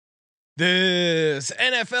This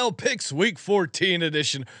NFL Picks Week 14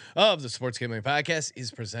 edition of the Sports Gambling Podcast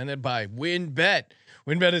is presented by WynnBET.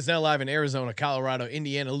 WynnBET is now live in Arizona, Colorado,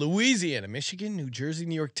 Indiana, Louisiana, Michigan, New Jersey,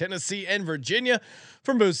 New York, Tennessee, and Virginia.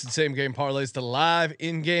 From boosted same-game parlays to live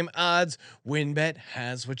in-game odds, WynnBET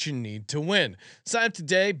has what you need to win. Sign up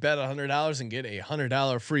today, bet $100 and get a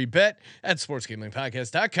 $100 free bet at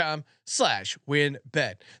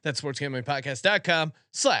sportsgamblingpodcast.com/WynnBET. That's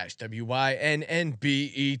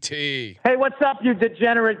sportsgamblingpodcast.com/WYNNBET. Hey, what's up, you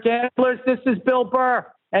degenerate gamblers? This is Bill Burr,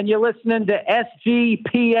 and you're listening to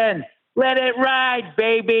SGPN. Let it ride,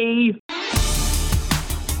 baby.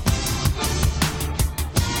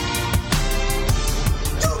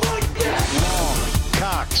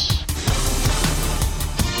 Cox.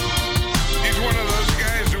 He's one of those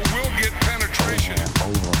guys who will get penetration.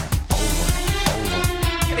 Over.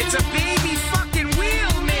 It's a baby fucking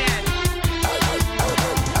wheel, man.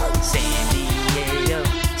 San Diego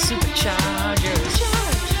Superchargers.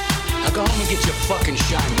 Now go home and get your fucking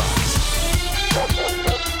shine box.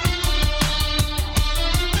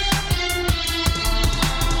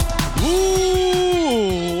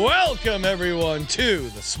 Ooh, welcome everyone to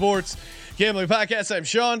the Sports Gambling Podcast. I'm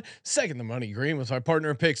Sean, second the money green with my partner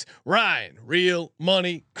in picks, Ryan, Real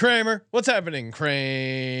Money Kramer. What's happening,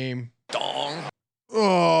 Kramer? Dong.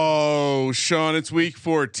 Oh, Sean, it's week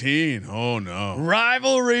 14. Oh no.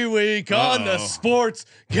 Rivalry week on the Sports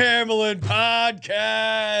Gambling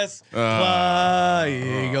Podcast.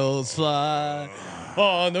 Fly, Eagles, fly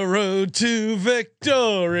on the road to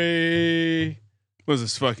victory. What is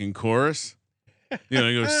this fucking chorus? You know,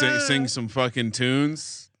 you go sing some fucking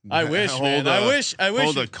tunes. I wish, man. I wish.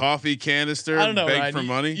 Hold a coffee canister. I don't know. Beg Ryan, for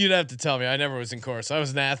money. You'd have to tell me. I never was in chorus. I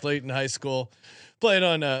was an athlete in high school. Played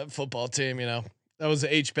on a football team. You know, I was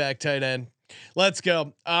an H-back tight end. Let's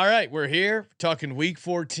go. All right, we're here talking Week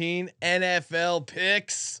 14 NFL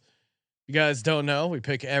picks. You guys don't know, we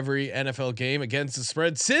pick every NFL game against the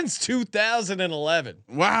spread since 2011.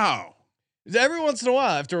 Wow. Every once in a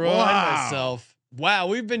while, I have to remind myself. Wow,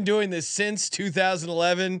 we've been doing this since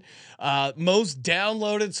 2011. Most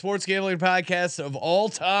downloaded sports gambling podcast of all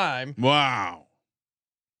time. Wow.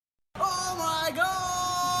 Oh my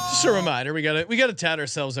god! Just a reminder, we gotta tout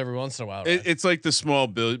ourselves every once in a while. Right? It's like the small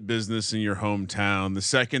business in your hometown. The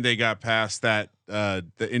second they got past that,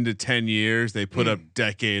 into 10 years, they put up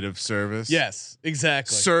decade of service. Yes,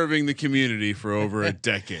 exactly. Serving the community for over a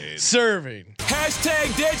decade. Serving. Hashtag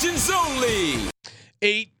Degens only.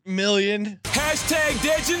 8 million Hashtag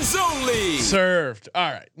Degens only. served.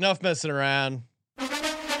 All right, enough messing around.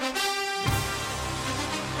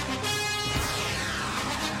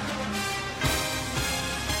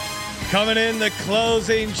 Coming in the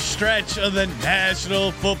closing stretch of the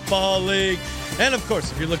National Football League. And of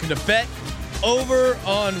course, if you're looking to bet over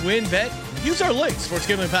on WynnBET, use our link,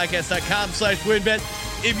 sportsgamblingpodcast.com/WynnBET.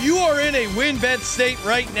 If you are in a WynnBET state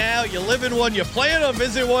right now, you live in one, you plan on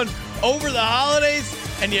visiting one over the holidays,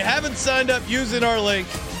 and you haven't signed up using our link,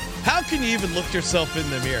 how can you even look yourself in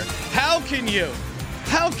the mirror? I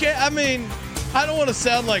mean, I don't want to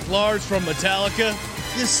sound like Lars from Metallica.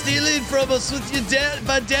 You're stealing from us with your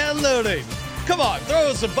by downloading. Come on, throw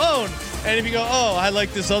us a bone. And if you go, oh, I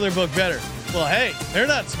like this other book better. Well, hey, they're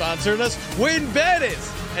not sponsoring us. WynnBET is.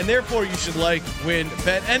 And therefore you should like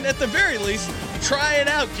WynnBET. And at the very least, try it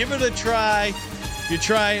out. Give it a try. You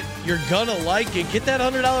try it, you're gonna like it. Get that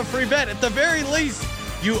 $100 free bet. At the very least,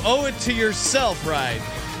 you owe it to yourself, right,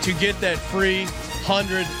 to get that free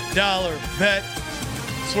 $100 bet.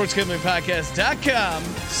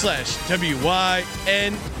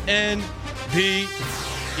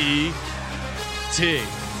 SportsGamblingPodcast.com/WYNNBET.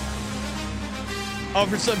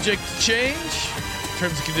 Offer subject to change.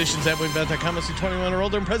 Terms and conditions at WynnBET.com. Must be 21 or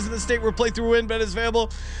older and present in the state where playthrough WynnBET is available.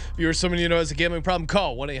 If you or someone you know has a gambling problem,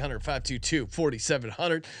 call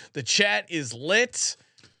 1-800-522-4700. The chat is lit.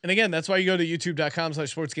 And again, that's why you go to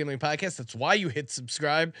youtube.com/sportsgamblingpodcast. That's why you hit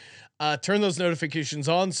subscribe. Turn those notifications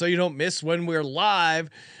on so you don't miss when we're live.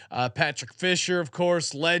 Patrick Fisher, of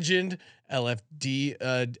course, legend, LFG,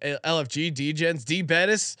 Degens, D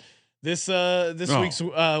Bettis. This week's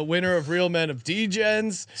winner of Real Men of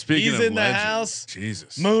Degens. Speaking He's of in the house.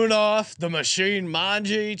 Jesus. Moon off the machine.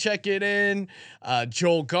 Manji, check it in.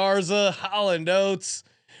 Joel Garza, Holland Oates.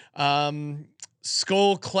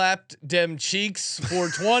 Skull clapped dem cheeks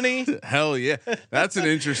 420. Hell yeah. That's an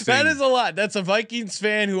interesting. That is a lot. That's a Vikings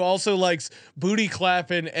fan who also likes booty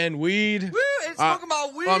clapping and weed. and smoking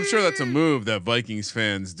my weed. Well, I'm sure that's a move that Vikings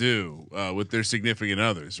fans do with their significant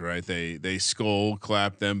others, right? They skull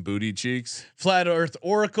clap them booty cheeks. Flat Earth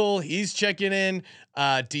Oracle, he's checking in.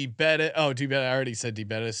 D Bettis. Oh, D Bettis. I already said D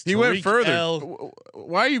Bettis. He went Tariq further. L.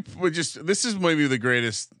 Why you would just? This is maybe the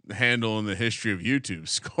greatest handle in the history of YouTube.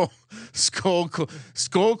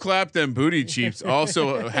 Skull clap them booty cheeks.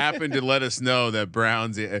 Also happened to let us know that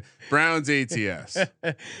Browns ATS.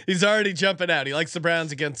 He's already jumping out. He likes the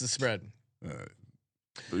Browns against the spread.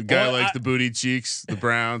 The guy likes the booty cheeks. The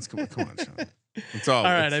Browns. Come on, Sean. It's all.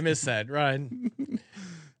 All right, I missed that, Ryan.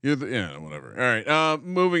 Whatever. All right.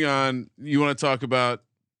 Moving on. You want to talk about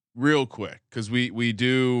real quick because we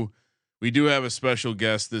do have a special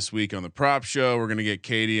guest this week on the prop show. We're gonna get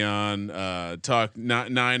Katie on talk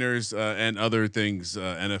Niners and other things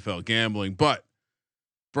NFL gambling. But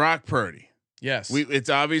Brock Purdy. Yes. It's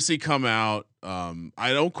obviously come out.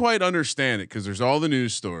 I don't quite understand it because there's all the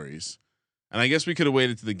news stories, and I guess we could have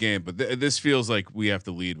waited to the game, but this feels like we have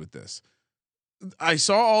to lead with this. I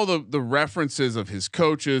saw all the references of his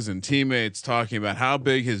coaches and teammates talking about how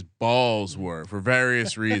big his balls were for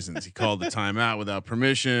various reasons. He called the timeout without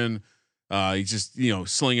permission. He's just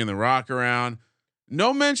slinging the rock around.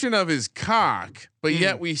 No mention of his cock, but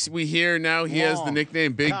yet we hear now he has the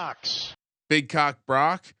nickname Big Cock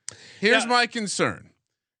Brock. Here's my concern.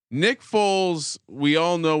 Nick Foles, we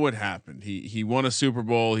all know what happened. He won a Super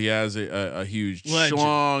Bowl. He has a huge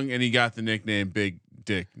schlong, and he got the nickname Big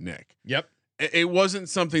Dick Nick. Yep. It wasn't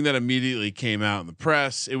something that immediately came out in the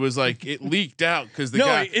press. It was like it leaked out because the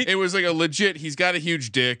guy. It was like a legit. He's got a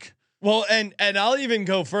huge dick. Well, and I'll even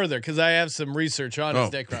go further because I have some research on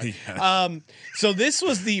his dick. Right? Yes. So this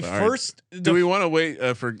was the first. Do we want to wait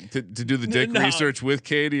to do the dick research with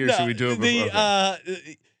Katie, or should we do it before?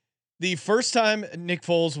 The first time Nick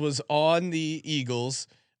Foles was on the Eagles.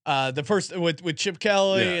 The first with Chip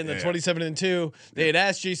Kelly and the 27-2, they had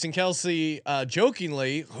asked Jason Kelsey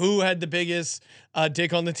jokingly who had the biggest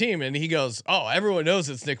dick on the team, and he goes, "Oh, everyone knows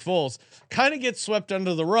it's Nick Foles." Kind of gets swept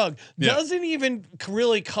under the rug. Doesn't even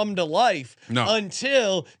really come to life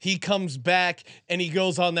until he comes back and he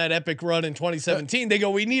goes on that epic run in 2017. They go,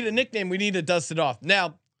 "We need a nickname. We need to dust it off."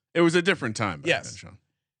 Now, it was a different time. Yes. Then, Sean.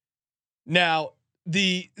 Now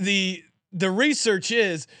the research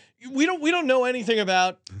is. We don't know anything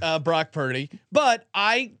about Brock Purdy, but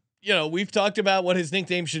we've talked about what his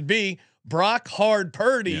nickname should be. Brock Hard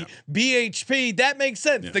Purdy, BHP. That makes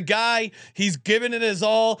sense. The guy, he's giving it his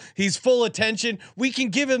all. He's full attention. We can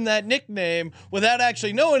give him that nickname without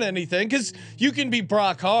actually knowing anything because you can be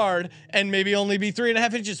Brock Hard and maybe only be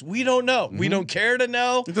 3.5 inches. We don't know. We don't care to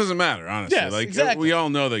know. It doesn't matter, honestly. Yes, exactly. We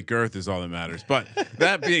all know that girth is all that matters. But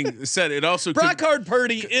that being said, it also Brock Hard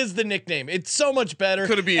Purdy is the nickname. It's so much better.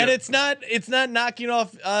 Could it be? And it's not knocking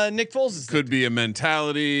off Nick Foles'. Could be a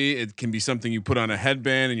mentality. It can be something you put on a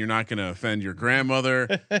headband and you're not going to offend your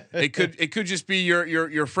grandmother. It could just be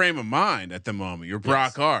your frame of mind at the moment. You're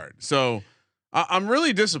Brock Hard. So I'm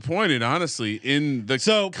really disappointed, honestly, in the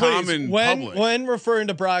common public. When referring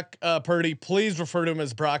to Brock Purdy, please refer to him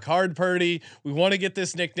as Brock Hard Purdy. We want to get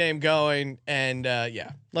this nickname going, and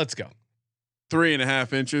let's go.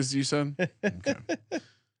 3.5 inches, you said. Okay.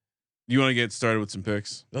 You want to get started with some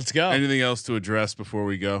picks? Let's go. Anything else to address before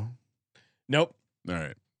we go? Nope. All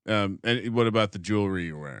right. And what about the jewelry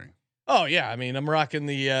you're wearing? Oh yeah, I mean I'm rocking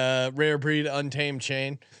the Rare Breed Untamed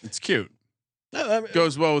chain. It's cute.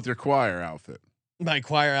 Goes well with your choir outfit. My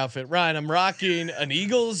choir outfit, Ryan. I'm rocking an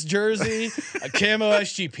Eagles jersey, a camo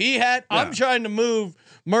SGP hat. Yeah. I'm trying to move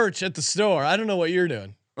merch at the store. I don't know what you're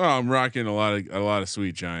doing. Oh, I'm rocking a lot of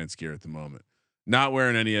Sweet Giants gear at the moment. Not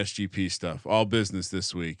wearing any SGP stuff. All business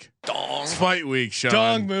this week. Dong. It's fight week, Sean.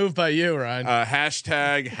 Dong move by you, Ryan.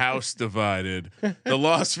 Hashtag house divided. The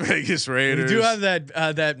Las Vegas Raiders. We do have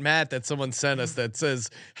that mat that someone sent us that says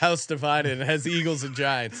house divided and has Eagles and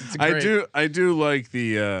Giants. It's great. I do like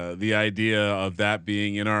the idea of that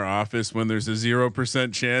being in our office when there's a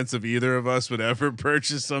 0% chance of either of us would ever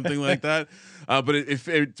purchase something like that. But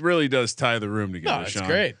it really does tie the room together. No, it's Sean.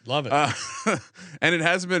 great. Love it. And it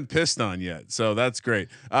hasn't been pissed on yet, so that's great.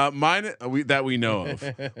 That we know of.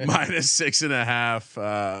 -6.5,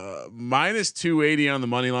 -280 on the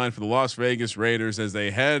money line for the Las Vegas Raiders as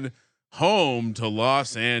they head home to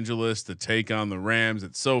Los Angeles to take on the Rams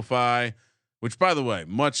at SoFi, which, by the way,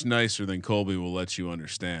 much nicer than Colby will let you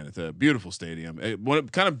understand. It's a beautiful stadium. It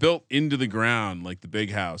kind of built into the ground like the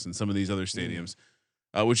Big House and some of these other stadiums.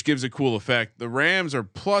 Which gives a cool effect. The Rams are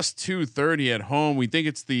 +230 at home. We think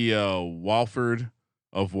it's the Walford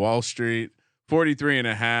of Wall Street.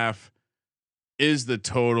 43.5 is the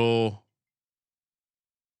total.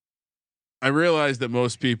 I realize that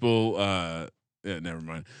most people, never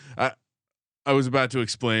mind. I was about to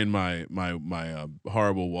explain my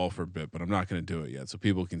horrible Walford bit, but I'm not going to do it yet, so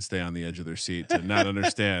people can stay on the edge of their seat to not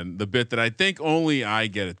understand the bit that I think only I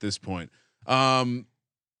get at this point.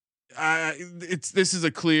 This is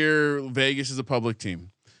a clear Vegas is a public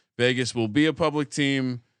team. Vegas will be a public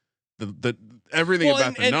team. The everything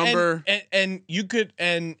about the number and you could,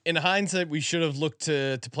 and in hindsight we should have looked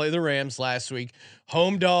to play the Rams last week.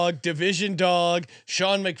 Home dog, division dog,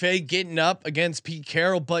 Sean McVay getting up against Pete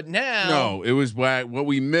Carroll, but now no, it was what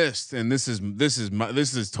we missed, and this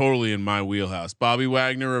is totally in my wheelhouse. Bobby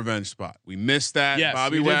Wagner revenge spot. We missed that. Yes,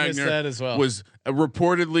 Bobby we did Wagner miss that as well. Was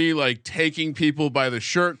reportedly like taking people by the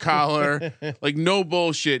shirt collar, like no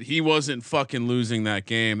bullshit. He wasn't fucking losing that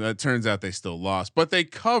game. That turns out they still lost, but they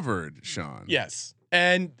covered, Sean. Yes,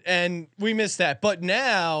 and we missed that, but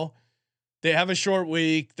now they have a short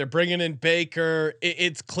week. They're bringing in Baker.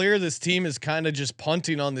 It's clear this team is kind of just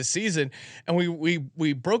punting on this season. And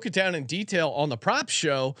we broke it down in detail on the prop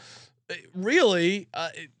show. Really,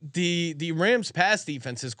 the Rams pass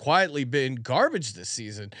defense has quietly been garbage this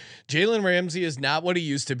season. Jalen Ramsey is not what he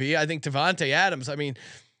used to be. I think Devontae Adams, I mean,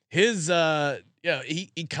 his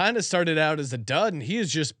he kind of started out as a dud, and he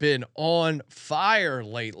has just been on fire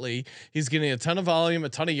lately. He's getting a ton of volume, a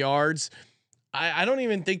ton of yards. I don't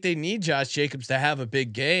even think they need Josh Jacobs to have a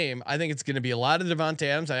big game. I think it's going to be a lot of Devontae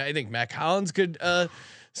Adams. I think Matt Collins could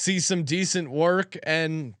see some decent work.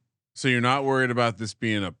 And so you're not worried about this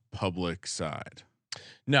being a public side?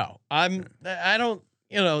 No, I don't,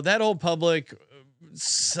 that old public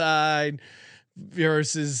side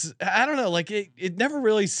versus, I don't know, like it never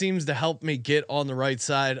really seems to help me get on the right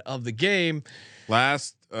side of the game. All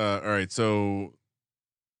right. So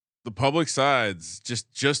the public sides,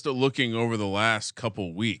 just looking over the last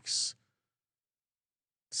couple weeks,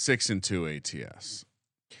 6-2 ATS.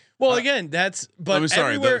 Well, again, but I'm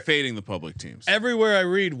sorry, fading the public teams. Everywhere I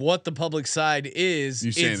read what the public side is,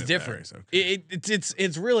 it's different. Okay.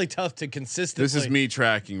 It's really tough to consistently. This is me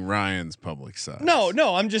tracking Ryan's public side. No,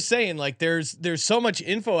 I'm just saying, like there's so much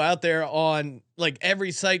info out there on, like,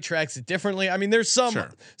 every site tracks it differently. I mean, there's some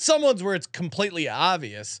ones where it's completely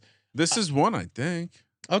obvious. This is one, I think.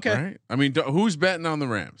 Okay. Right? I mean, who's betting on the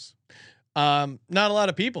Rams? Not a lot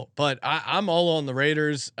of people, but I'm all on the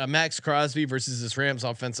Raiders. Max Crosby versus this Rams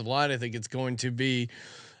offensive line. I think it's going to be,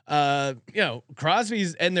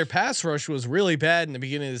 Crosby's and their pass rush was really bad in the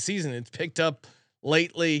beginning of the season. It's picked up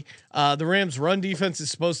lately. The Rams run defense is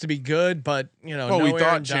supposed to be good, but we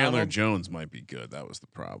thought Chandler Jones might be good. That was the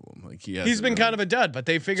problem. Like he's been kind of a dud, but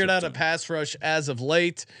they figured out a pass rush as of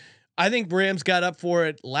late. I think Rams got up for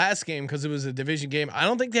it last game because it was a division game. I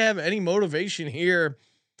don't think they have any motivation here.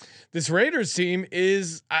 This Raiders team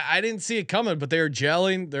is, I didn't see it coming, but they're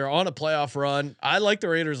gelling. They're on a playoff run. I like the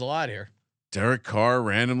Raiders a lot here. Derek Carr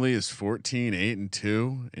randomly is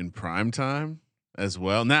 14-8-2 in prime time as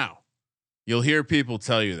well. Now you'll hear people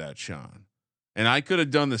tell you that, Sean, and I could have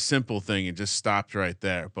done the simple thing and just stopped right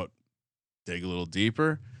there, but dig a little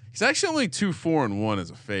deeper. He's actually only 2-4-1 as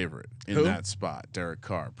a favorite in that spot. Derek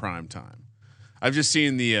Carr, prime time. I've just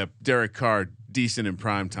seen the Derek Carr decent in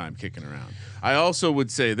prime time kicking around. I also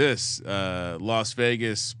would say this: Las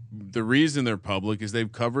Vegas. The reason they're public is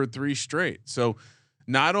they've covered 3 straight. So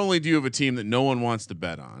not only do you have a team that no one wants to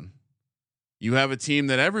bet on, you have a team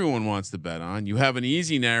that everyone wants to bet on. You have an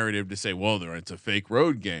easy narrative to say, well, it's a fake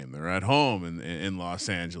road game. They're at home in Los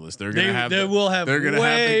Angeles. They're going to have. They will have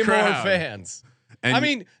way more fans. And I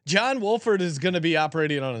mean, John Wolford is going to be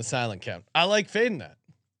operating on a silent count. I like fading that.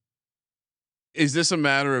 Is this a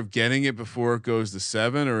matter of getting it before it goes to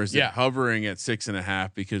 7, or is it hovering at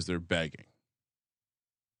 6.5 because they're begging?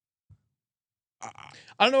 I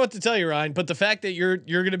don't know what to tell you, Ryan, but the fact that you're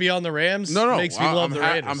going to be on the Rams makes me love the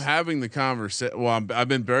Raiders. I'm having the conversation. Well, I've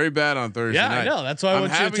been very bad on Thursday night. I know. That's why I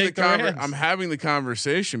want you to take the Rams. I'm having the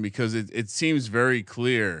conversation because it seems very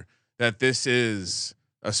clear that this is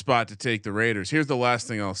a spot to take the Raiders. Here's the last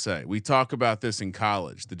thing I'll say. We talk about this in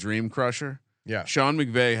college, the Dream Crusher. Yeah. Sean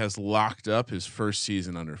McVay has locked up his first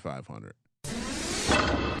season under 500.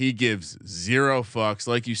 He gives 0 fucks.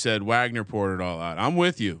 Like you said, Wagner poured it all out. I'm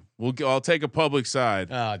with you. I'll take a public side.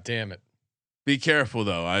 Oh, damn it. Be careful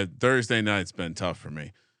though. Thursday night's been tough for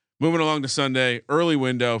me. Moving along to Sunday, early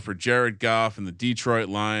window for Jared Goff and the Detroit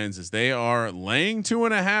Lions as they are laying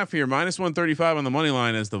 2.5 here, -135 on the money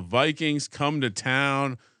line as the Vikings come to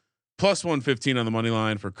town, +115 on the money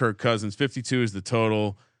line for Kirk Cousins. 52 is the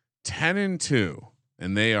total. 10-2,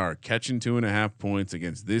 and they are catching 2.5 points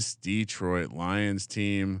against this Detroit Lions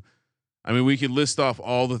team. I mean, we could list off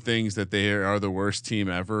all the things that they are the worst team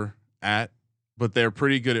ever at, but they're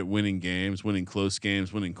pretty good at winning games, winning close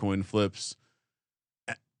games, winning coin flips.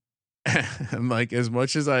 And like, as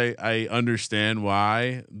much as I understand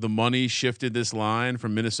why the money shifted this line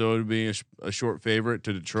from Minnesota being a short favorite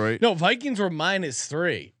to Detroit. No, Vikings were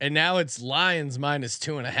 -3, and now it's Lions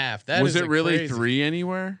 -2.5. That was is it really crazy. 3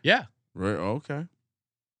 anywhere? Yeah. Right. Okay.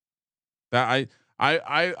 That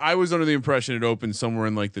I was under the impression it opened somewhere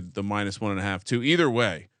in like the -1.5 2. Either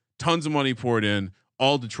way, tons of money poured in.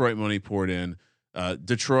 All Detroit money poured in.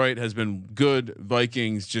 Detroit has been good.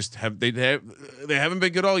 Vikings just they haven't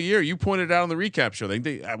been good all year. You pointed out on the recap show.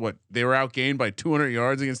 They were outgained by 200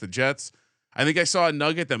 yards against the Jets. I think I saw a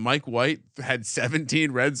nugget that Mike White had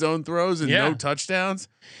 17 red zone throws and no touchdowns.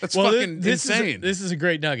 That's fucking insane. This is a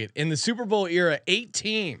great nugget. In the Super Bowl era, 8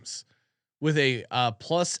 teams with a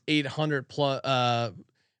 +800 plus,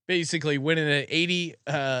 basically winning at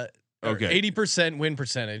 80% win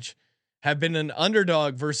percentage, have been an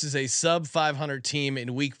underdog versus a sub 500 team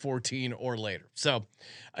in week 14 or later. So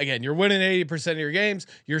again, you're winning 80% of your games.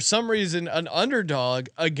 You're some reason an underdog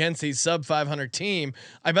against a sub 500 team.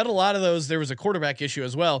 I bet a lot of those, there was a quarterback issue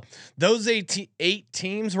as well. Those eight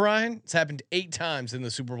teams, Ryan, it's happened 8 times in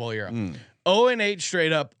the Super Bowl era. 0-8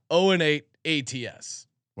 straight up, 0-8 ATS.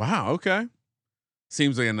 Wow. Okay.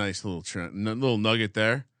 Seems like a nice little nugget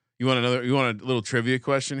there. You want a little trivia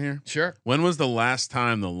question here? Sure. When was the last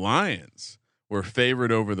time the Lions were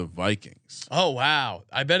favored over the Vikings? Oh, wow.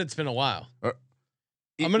 I bet it's been a while.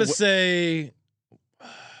 I'm going to say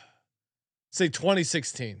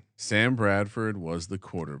 2016. Sam Bradford was the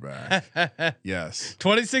quarterback. Yes.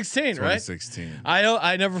 2016, right? 2016.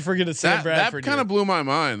 I never forget a Sam Bradford. That kind of blew my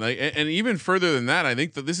mind. Like, and even further than that, I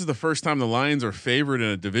think that this is the first time the Lions are favored in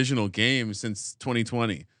a divisional game since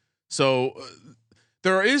 2020. So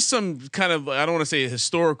there is some kind of, I don't want to say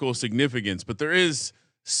historical significance, but there is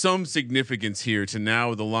some significance here to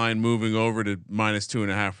now the line moving over to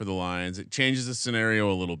 -2.5 for the Lions. It changes the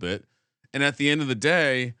scenario a little bit. And at the end of the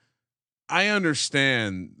day, I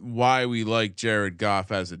understand why we like Jared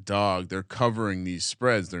Goff as a dog. They're covering these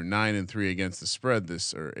spreads. They're 9-3 against the spread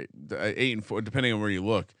this, or 8-4, depending on where you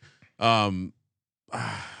look.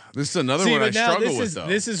 This is another one I struggle with, though.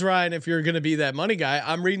 This is Ryan. If you're going to be that money guy,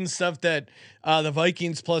 I'm reading stuff that the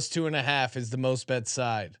Vikings +2.5 is the most bet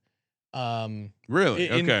side. Really?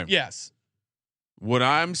 Okay. Yes. What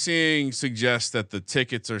I'm seeing suggests that the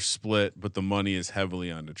tickets are split, but the money is heavily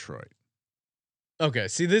on Detroit. Okay.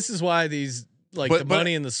 See, this is why these the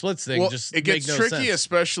money and the splits thing just it gets make no tricky, sense.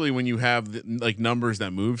 especially when you have numbers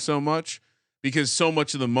that move so much. Because so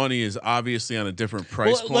much of the money is obviously on a different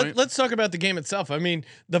price point. Let's talk about the game itself. I mean,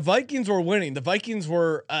 the Vikings were winning. The Vikings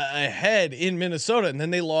were ahead in Minnesota, and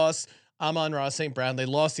then they lost Amon-Ra St. Brown. They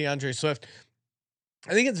lost DeAndre Swift.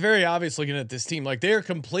 I think it's very obvious looking at this team. Like, they are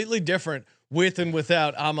completely different with and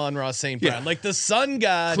without Amon-Ra St. Brown. Yeah. Like, the Sun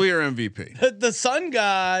God, clear MVP. The Sun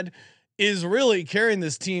God is really carrying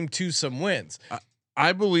this team to some wins.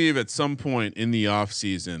 I believe at some point in the off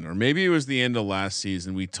season, or maybe it was the end of last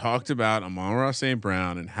season, we talked about Amon-Ra St.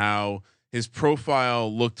 Brown and how his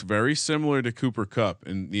profile looked very similar to Cooper Kupp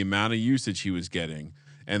and the amount of usage he was getting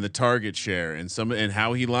and the target share and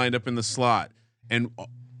how he lined up in the slot. And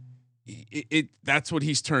that's what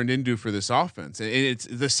he's turned into for this offense. And it's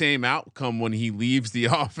the same outcome when he leaves the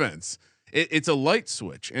offense. It's a light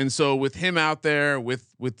switch. And so with him out there, with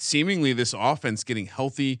seemingly this offense getting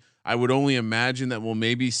healthy, I would only imagine that we'll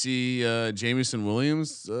maybe see Jameson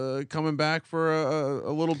Williams coming back for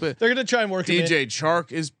a little bit. They're going to try and work DJ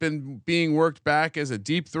Chark has been being worked back as a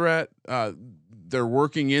deep threat. They're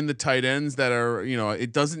working in the tight ends that are,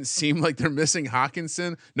 it doesn't seem like they're missing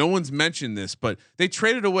Hawkinson. No one's mentioned this, but they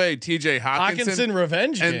traded away TJ Hawkinson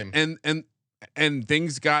revenge game. And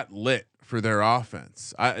things got lit for their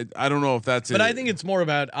offense. I don't know if that's but I think it's more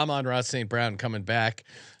about Amon-Ra St. Brown coming back.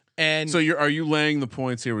 And so are you laying the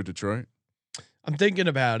points here with Detroit? I'm thinking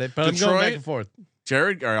about it, but Detroit, I'm going back and forth. All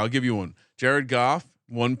right, I'll give you one. Jared Goff,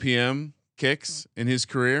 1 p.m. kicks in his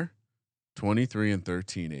career,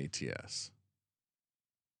 23-13 ATS.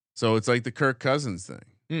 So it's like the Kirk Cousins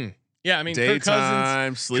thing. Yeah, I mean,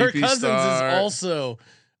 daytime, Kirk Cousins start.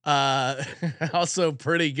 is also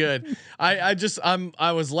pretty good. I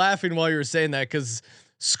was laughing while you were saying that because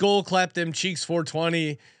Skull clapped them cheeks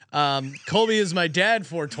 420. Colby is my dad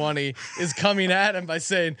 420 is coming at him by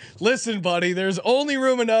saying, listen, buddy, there's only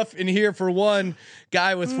room enough in here for one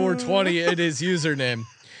guy with 420 in his username.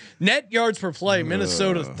 Net yards per play,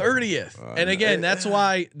 Minnesota 30th. And again, that's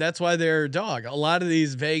why they're a dog. A lot of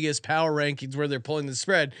these Vegas power rankings where they're pulling the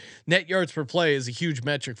spread, net yards per play is a huge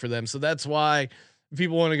metric for them. So that's why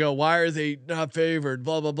people want to go, why are they not favored?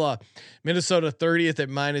 Blah, blah, blah. Minnesota 30th at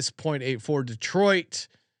 -0.84. Detroit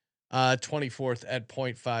 24th at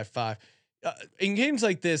 0.55. in games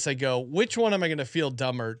like this, I go, which one am I going to feel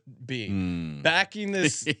dumber being? Backing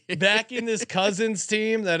this Cousins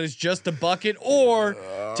team that is just a bucket, or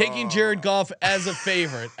taking Jared Goff as a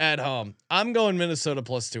favorite at home? I'm going Minnesota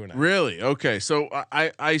plus 2.5. Really? Okay. So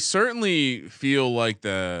I certainly feel like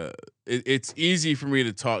it's easy for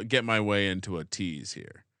me to get my way into a tease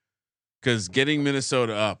here, because getting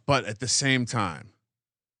Minnesota up, but at the same time,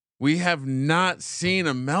 we have not seen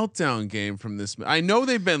a meltdown game from this. I know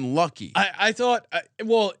they've been lucky. I thought,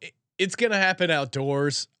 it's going to happen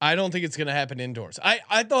outdoors. I don't think it's going to happen indoors.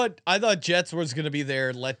 I thought Jets was going to be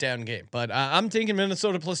their letdown game, but I'm thinking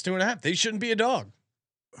Minnesota plus 2.5. They shouldn't be a dog.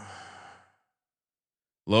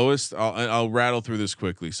 Lowest, I'll rattle through this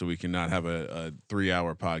quickly so we can not have a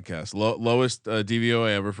 3-hour podcast. Lowest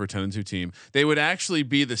DVOA ever for 10-2 team. They would actually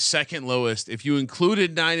be the second lowest if you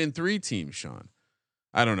included 9-3 teams, Sean.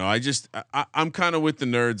 I don't know. I'm kind of with the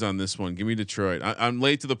nerds on this one. Give me Detroit. I'm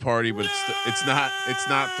late to the party, but it's not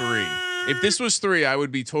 3. If this was 3, I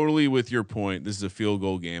would be totally with your point. This is a field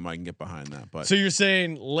goal game. I can get behind that. But so you're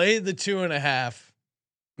saying lay the 2.5?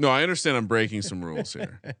 No, I understand. I'm breaking some rules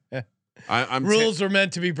here. Rules are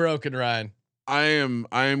meant to be broken, Ryan. I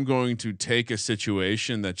am going to take a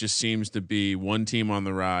situation that just seems to be one team on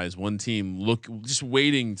the rise, one team just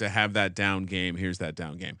waiting to have that down game. Here's that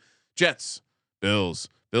down game. Jets. Bills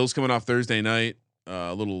coming off Thursday night.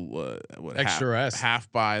 A little extra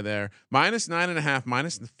half buy there. -9.5,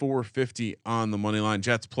 -450 on the money line.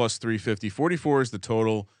 Jets plus 350. 44 is the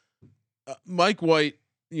total. Mike White,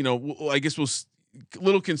 I guess a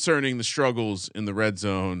little concerning, the struggles in the red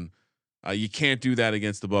zone. You can't do that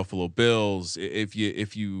against the Buffalo Bills. If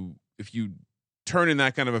you turn in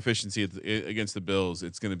that kind of efficiency against the Bills,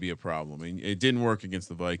 it's going to be a problem. I mean, it didn't work against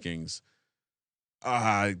the Vikings.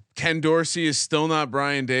 Ken Dorsey is still not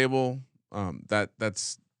Brian Dable.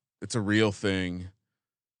 It's a real thing,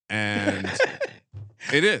 and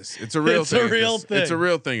it is. It's a real thing. It's a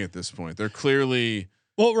real thing at this point. They're clearly.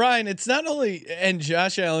 Well, Ryan, it's not only, and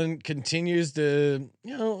Josh Allen continues to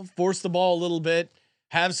force the ball a little bit,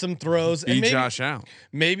 have some throws, and Josh Allen.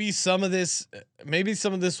 Maybe some of this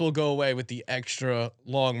will go away with the extra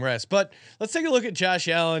long rest. But let's take a look at Josh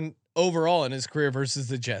Allen overall in his career versus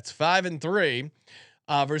the Jets. 5-3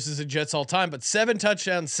 versus the Jets all time, but 7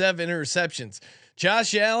 touchdowns, 7 interceptions.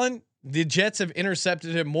 Josh Allen, the Jets have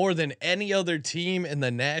intercepted him more than any other team in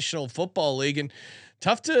the National Football League, and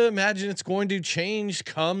tough to imagine it's going to change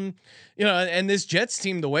come, and this Jets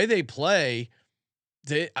team, the way they play,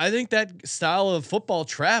 I think that style of football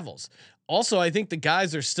travels. Also, I think the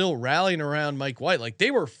guys are still rallying around Mike White. Like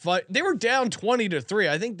they were down 20-3.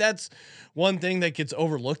 I think that's one thing that gets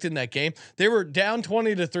overlooked in that game. They were down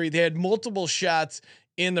 20-3. They had multiple shots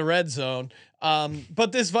in the red zone.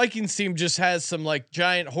 But this Vikings team just has some like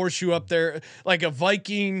giant horseshoe up there, like a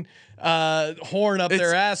Viking horn up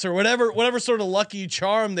their ass or whatever sort of lucky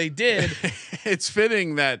charm they did. It's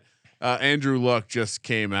fitting that Andrew Luck just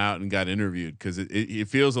came out and got interviewed, because it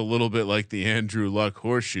feels a little bit like the Andrew Luck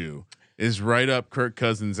horseshoe is right up Kirk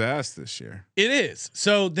Cousins' ass this year. It is.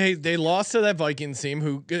 So they lost to that Vikings team,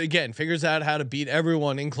 who again figures out how to beat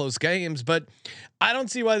everyone in close games. But I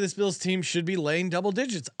don't see why this Bills team should be laying double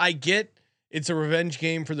digits. I get it's a revenge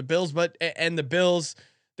game for the Bills, and the Bills,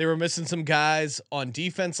 they were missing some guys on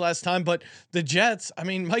defense last time. But the Jets, I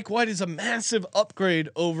mean, Mike White is a massive upgrade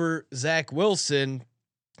over Zach Wilson.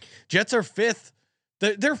 Jets are 5th.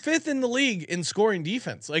 They're 5th in the league in scoring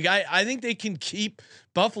defense. Like I think they can keep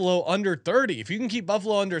Buffalo under 30. If you can keep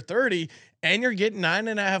Buffalo under 30 and you're getting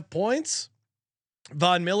 9.5 points,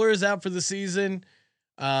 Von Miller is out for the season.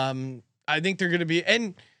 I think they're going to be,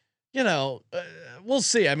 and we'll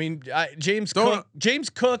see. I mean, James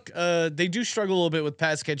Cook, they do struggle a little bit with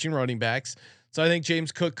pass catching running backs. So I think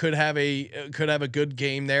James Cook could have a good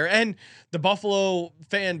game there. And the Buffalo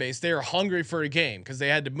fan base, they are hungry for a game because they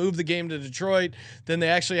had to move the game to Detroit. Then they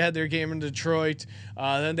actually had their game in Detroit.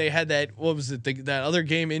 Then they had that other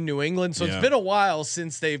game in New England. So It's been a while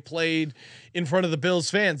since they've played in front of the Bills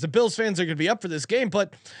fans. The Bills fans are going to be up for this game,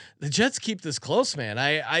 but the Jets keep this close, man.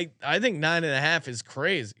 I think 9.5 is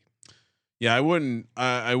crazy. Yeah, I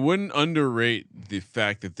wouldn't underrate the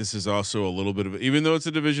fact that this is also a little bit of, even though it's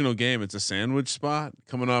a divisional game, it's a sandwich spot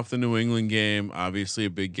coming off the New England game. Obviously, a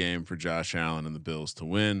big game for Josh Allen and the Bills to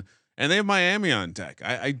win, and they have Miami on deck.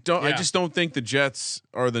 I just don't think the Jets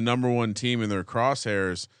are the number one team in their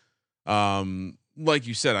crosshairs. Like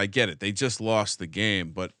you said, I get it. They just lost the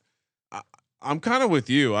game, but I'm kind of with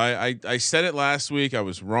you. I said it last week. I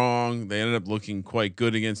was wrong. They ended up looking quite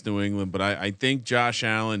good against New England, but I think Josh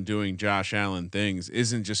Allen doing Josh Allen things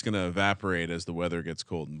isn't just going to evaporate as the weather gets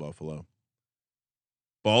cold in Buffalo.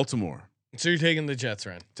 Baltimore So you're taking the Jets,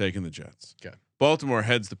 Ryan? Taking the Jets. Okay. Baltimore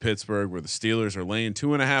heads to Pittsburgh, where the Steelers are laying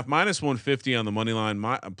 2.5, -150 on the money line,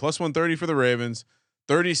 +130 for the Ravens.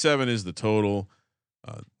 37 is the total.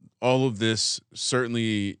 All of this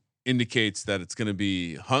certainly indicates that it's going to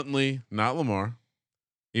be Huntley, not Lamar,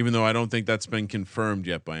 even though I don't think that's been confirmed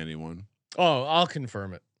yet by anyone. Oh, I'll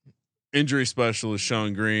confirm it. Injury specialist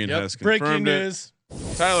Sean Green has Breaking confirmed it. news.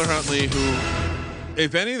 Tyler Huntley, who,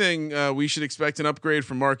 if anything, we should expect an upgrade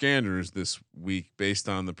from Mark Andrews this week based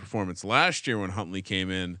on the performance last year when Huntley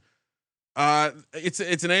came in. It's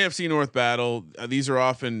an AFC North battle. These are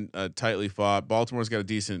often tightly fought. Baltimore's got a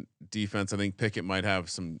decent defense. I think Pickett might have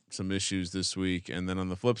some issues this week. And then on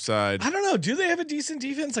the flip side, I don't know. Do they have a decent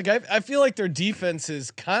defense? Like I feel like their defense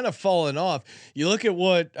is kind of fallen off. You look at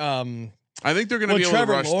what I think they're going to be able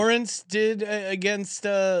Trevor to rush. Lawrence did against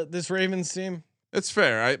this Ravens team. It's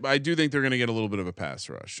fair. I do think they're going to get a little bit of a pass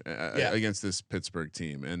rush against this Pittsburgh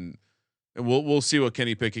team, and we'll see what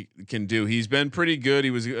Kenny Pickett can do. He's been pretty good.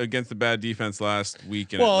 He was against the bad defense last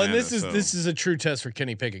week. In Atlanta, and this is a true test for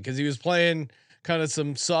Kenny Pickett because he was playing kind of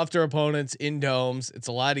some softer opponents in domes. It's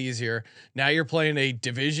a lot easier. Now you're playing a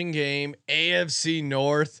division game, AFC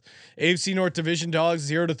North division dogs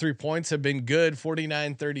 0-3 points have been good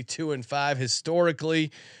 49, 32 and 5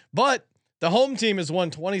 historically, but the home team has won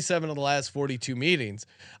 27 of the last 42 meetings.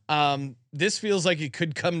 This feels like it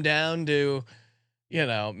could come down to,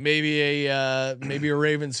 maybe a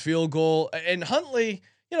Ravens field goal. And Huntley,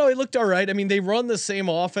 he looked all right. I mean, they run the same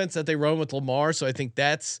offense that they run with Lamar, so I think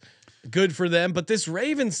that's good for them. But this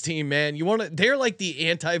Ravens team, man, they're like the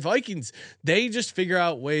anti-Vikings. They just figure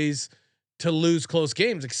out ways to lose close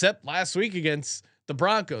games, except last week against the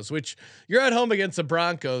Broncos, which you're at home against the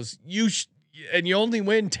Broncos. And you only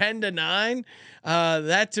win 10-9.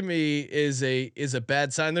 That to me is a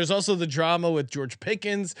bad sign. There's also the drama with George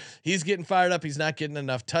Pickens. He's getting fired up. He's not getting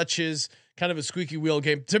enough touches. Kind of a squeaky wheel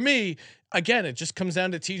game. To me, again, it just comes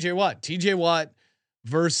down to TJ Watt. TJ Watt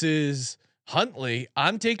versus Huntley.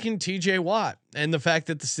 I'm taking TJ Watt and the fact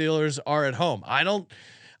that the Steelers are at home. I don't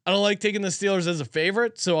like taking the Steelers as a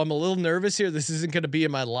favorite, so I'm a little nervous here. This isn't going to be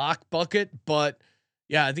in my lock bucket, but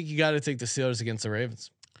yeah, I think you got to take the Steelers against the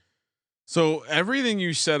Ravens. So everything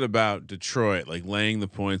you said about Detroit, like laying the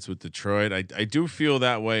points with Detroit, I do feel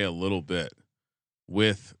that way a little bit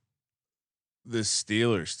with this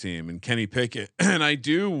Steelers team and Kenny Pickett. And I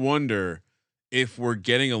do wonder if we're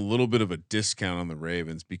getting a little bit of a discount on the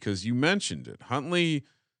Ravens because you mentioned it. Huntley,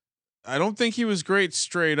 I don't think he was great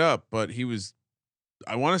straight up, but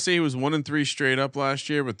I want to say he was 1-3 straight up last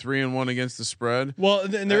year, but 3-1 against the spread. Well,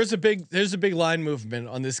 and there's a big line movement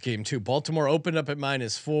on this game too. Baltimore opened up at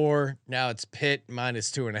 -4. Now it's Pitt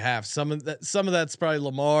 -2.5. Some of that's probably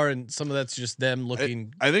Lamar, and some of that's just them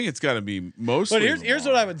looking. I think it's got to be mostly. But here's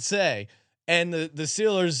what I would say. And the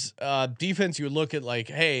Steelers defense, you would look at like,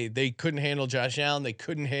 hey, they couldn't handle Josh Allen, they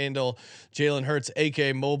couldn't handle Jalen Hurts,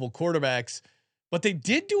 aka mobile quarterbacks. But they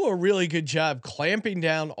did do a really good job clamping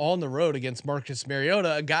down on the road against Marcus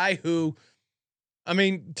Mariota, a guy who, I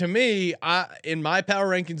mean, to me, in my power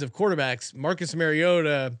rankings of quarterbacks, Marcus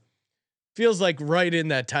Mariota feels like right in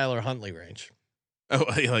that Tyler Huntley range. Oh,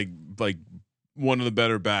 like one of the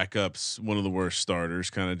better backups, one of the worst starters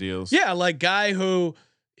kind of deals. Yeah, like guy who,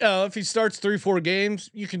 if he starts 3-4 games,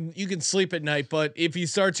 you can sleep at night. But if he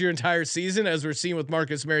starts your entire season, as we're seeing with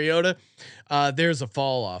Marcus Mariota, there's a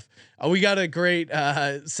fall off. We got a great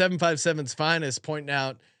 757's finest pointing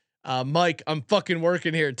out, Mike, I'm fucking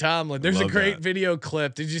working here, Tomlin. There's a great video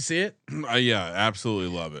clip. Did you see it? Yeah,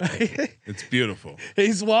 absolutely love it. It's beautiful.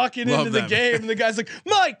 He's walking into the game, and the guy's like,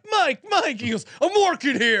 Mike. He goes, I'm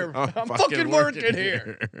working here. I'm fucking working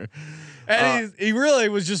here. And he really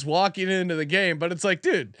was just walking into the game. But it's like,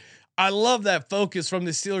 dude, I love that focus from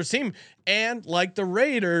the Steelers team. And like the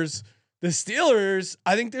Raiders, the Steelers,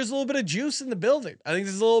 I think there's a little bit of juice in the building. I think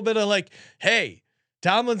there's a little bit of like, hey,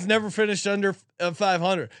 Tomlin's never finished under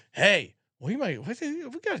 500. Hey, we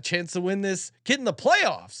got a chance to win this, get in the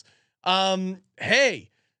playoffs.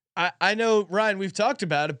 Hey, I know, Ryan, we've talked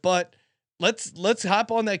about it, but let's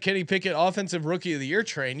hop on that Kenny Pickett offensive rookie of the year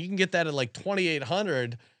train. You can get that at like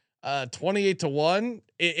 2,800, 28-1.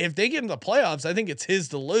 If they get in the playoffs, I think it's his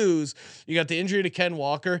to lose. You got the injury to Ken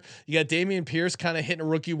Walker. You got Dameon Pierce kind of hitting a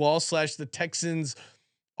rookie wall / the Texans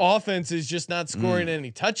offense is just not scoring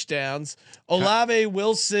any touchdowns. Olave,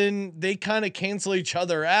 Wilson, they kind of cancel each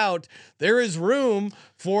other out. There is room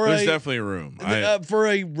for There's definitely room for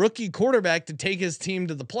a rookie quarterback to take his team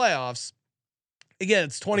to the playoffs. Again,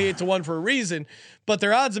 it's 28-1 for a reason, but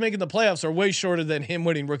their odds of making the playoffs are way shorter than him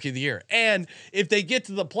winning rookie of the year. And if they get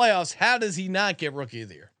to the playoffs, how does he not get rookie of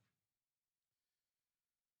the year?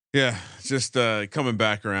 Yeah, just coming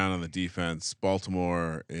back around on the defense.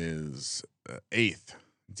 Baltimore is 8th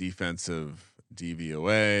defensive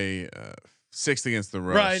DVOA, 6th against the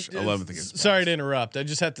rush, 11th against. Sorry to interrupt. I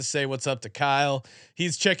just have to say what's up to Kyle.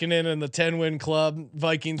 He's checking in the 10-win club,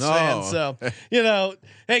 Vikings fan. So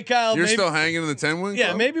hey Kyle, you're still hanging in the 10-win. Yeah,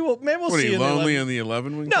 club? maybe we'll What see. Are you lonely in the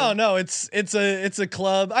 11-win? No, it's a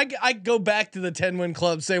club. I go back to the 10-win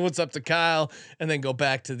club, say what's up to Kyle, and then go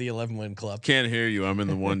back to the 11-win club. Can't hear you. I'm in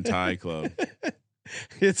the one tie club.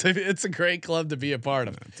 It's a great club to be a part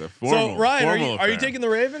of. It's a formal. So Ryan, formal are you taking the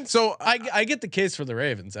Ravens? So I get the case for the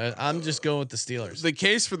Ravens. I'm just going with the Steelers. The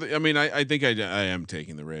case for the. I mean, I think I am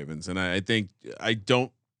taking the Ravens, and I think I don't.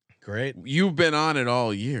 Great. You've been on it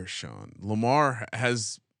all year, Sean. Lamar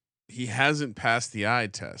hasn't passed the eye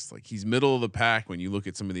test. Like he's middle of the pack when you look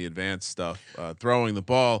at some of the advanced stuff, throwing the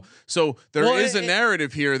ball. So there is a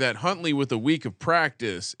narrative here that Huntley with a week of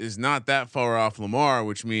practice is not that far off Lamar,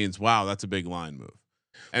 which means wow, that's a big line move.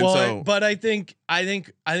 And but I think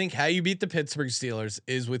how you beat the Pittsburgh Steelers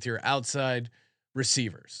is with your outside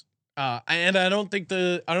receivers. And I don't think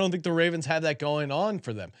the Ravens have that going on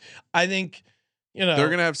for them. I think they're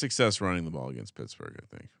going to have success running the ball against Pittsburgh. I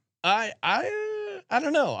think. I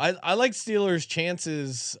don't know. I like Steelers'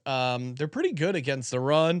 chances. They're pretty good against the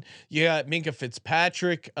run. You got Minkah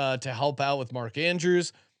Fitzpatrick to help out with Mark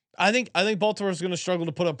Andrews. I think Baltimore's going to struggle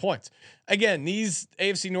to put up points. Again, these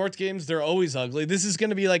AFC North games, they're always ugly. This is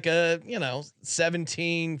going to be like a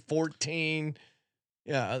 17-14,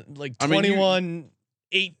 like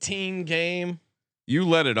 21-18 game. You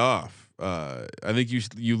let it off. I think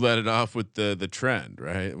you let it off with the trend,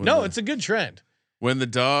 right? It's a good trend. When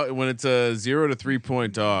it's a 0 to 3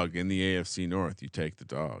 point dog in the AFC North, you take the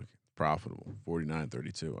dog. Profitable,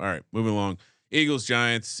 49-32. All right, moving along. Eagles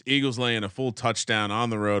Giants. Eagles laying a full touchdown on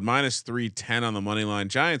the road. -310 on the money line.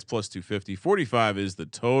 Giants +250. 45 is the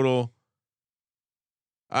total.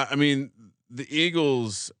 I mean, the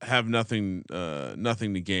Eagles have nothing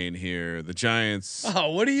to gain here. The Giants.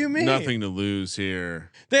 Oh, what do you mean? Nothing to lose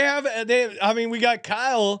here. I mean, we got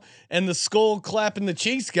Kyle and the skull clapping the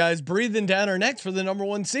cheeks guys breathing down our necks for the number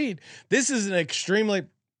 1 seed. This is an extremely.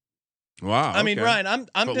 Wow. I mean, Ryan,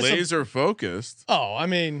 I'm laser focused. Oh, I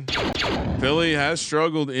mean, Philly has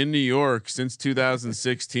struggled in New York since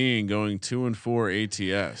 2016, going 2-4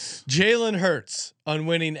 ATS. Jalen Hurts on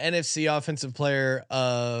winning NFC Offensive Player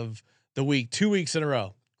of the Week 2 weeks in a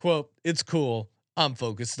row. Quote, "It's cool. I'm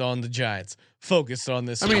focused on the Giants. Focused on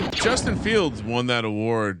this." I mean, Justin Fields won that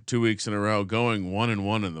award 2 weeks in a row, going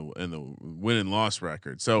 1-1 in the win and loss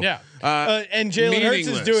record. So yeah, and Jalen Hurts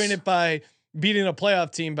is doing it by beating a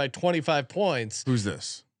playoff team by 25 points. Who's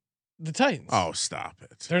this? The Titans. Oh, stop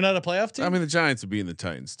it. They're not a playoff team. I mean, the Giants have beaten the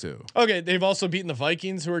Titans too. Okay, they've also beaten the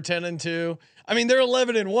Vikings, who are 10-2. I mean, they're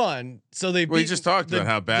 11-1 so they. We just talked about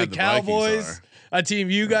how bad the Cowboys Vikings are. A team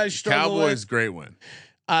you guys struggle Cowboys with. great win.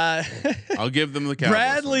 I'll give them the Cowboys.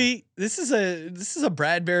 Bradley, this is a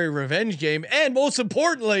Bradbury revenge game, and most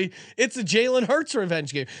importantly, it's a Jalen Hurts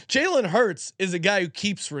revenge game. Jalen Hurts is a guy who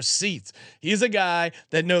keeps receipts. He's a guy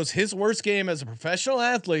that knows his worst game as a professional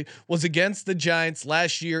athlete was against the Giants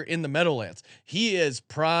last year in the Meadowlands. He is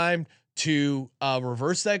primed to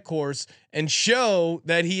reverse that course and show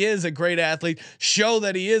that he is a great athlete, show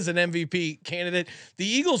that he is an MVP candidate. The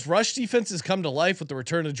Eagles rush defense has come to life with the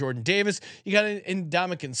return of Jordan Davis. You got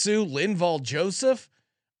Ndamukong Suh, Linval Joseph.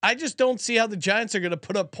 I just don't see how the Giants are going to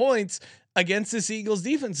put up points against this Eagles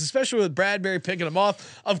defense, especially with Bradbury picking them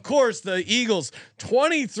off. Of course, the Eagles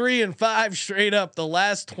 23-5 straight up the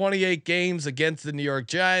last 28 games against the New York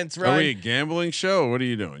Giants. Right? Are we a gambling show? What are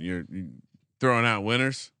you doing? You're throwing out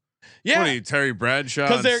winners? Yeah, what are you, Terry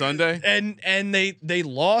Bradshaw on Sunday? And they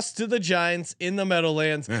lost to the Giants in the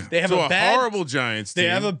Meadowlands. Yeah. They have a horrible Giants team. They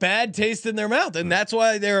have a bad taste in their mouth, and that's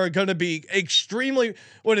why they are going to be extremely.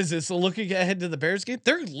 What is this? Looking ahead to the Bears game,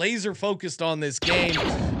 they're laser focused on this game.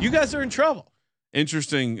 You guys are in trouble.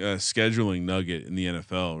 Interesting scheduling nugget in the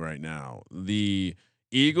NFL right now. The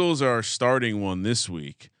Eagles are starting one this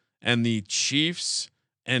week, and the Chiefs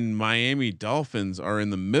and Miami Dolphins are in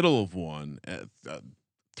the middle of one.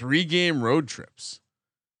 3-game road trips.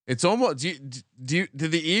 It's almost. Did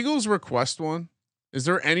the Eagles request one? Is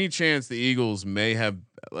there any chance the Eagles may have?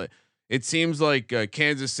 Like, it seems like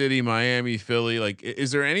Kansas City, Miami, Philly. Like,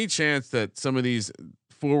 is there any chance that some of these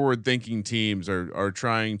forward-thinking teams are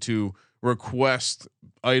trying to request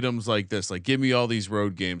items like this? Like, give me all these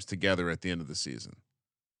road games together at the end of the season.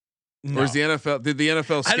 No. Or is the NFL? Did the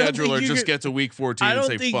NFL scheduler just get to week 14 and say, "Fuck"?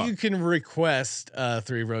 I don't think you can request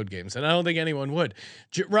 3 road games, and I don't think anyone would.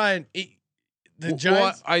 Ryan, the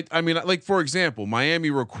Giants. I mean, like for example, Miami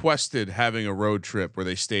requested having a road trip where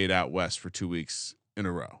they stayed out west for 2 weeks in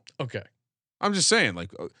a row. Okay. I'm just saying,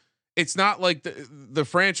 like, it's not like the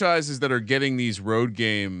franchises that are getting these road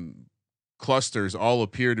game clusters all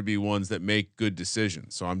appear to be ones that make good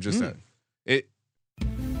decisions. So I'm just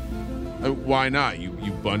why not? You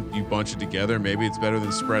bunch it together. Maybe it's better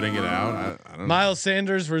than spreading it out. I don't know. Miles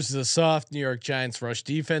Sanders versus a soft New York Giants rush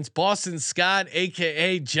defense. Boston Scott,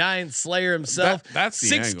 aka Giant Slayer himself. That's the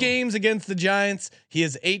 6 angle. games against the Giants. He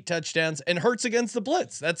has 8 touchdowns and hurts against the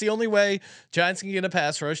blitz. That's the only way Giants can get a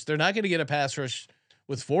pass rush. They're not going to get a pass rush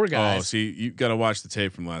with 4 guys. Oh, see, you got to watch the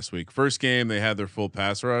tape from last week. First game, they had their full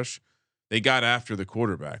pass rush. They got after the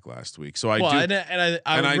quarterback last week. So I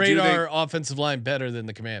I rate our offensive line better than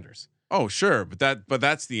the Commanders. Oh, sure, but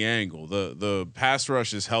that's the angle. The pass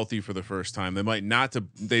rush is healthy for the first time. They might not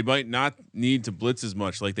need to blitz as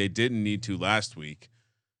much like they didn't need to last week.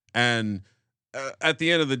 And at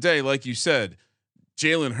the end of the day, like you said,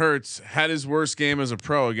 Jalen Hurts had his worst game as a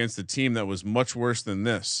pro against a team that was much worse than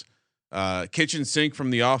this. Kitchen sink from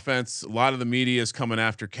the offense. A lot of the media is coming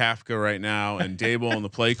after Kafka right now and Dable on the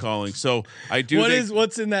play calling. So I do.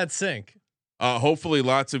 What's in that sink? Hopefully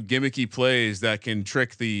lots of gimmicky plays that can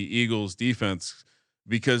trick the Eagles defense,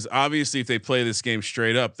 because obviously if they play this game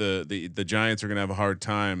straight up, the Giants are going to have a hard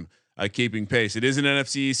time keeping pace. It is an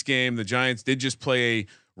NFC East game. The Giants did just play a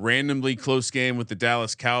randomly close game with the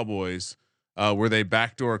Dallas Cowboys where they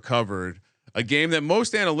backdoor covered a game that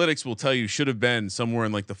most analytics will tell you should have been somewhere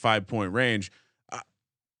in like the 5-point range.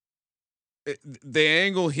 The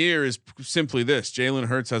angle here is simply this: Jalen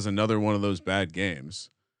Hurts has another one of those bad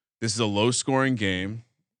games. This is a low scoring game.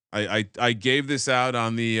 I gave this out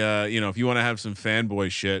on the if you want to have some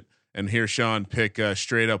fanboy shit and hear Sean pick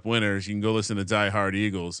straight up winners, you can go listen to Die Hard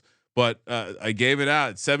Eagles. But I gave it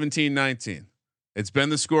out 17-19. It's been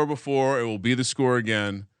the score before. It will be the score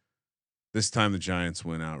again. This time the Giants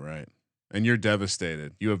win outright, and you're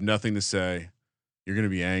devastated. You have nothing to say. You're going to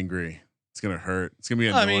be angry. It's going to hurt. It's going to be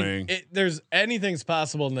annoying. I mean, anything's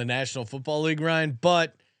possible in the National Football League, Ryan,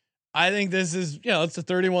 but I think this is, it's a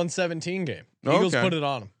 31-17 game. Eagles put it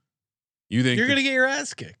on them. You think you're going to get your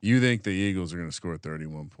ass kicked? You think the Eagles are going to score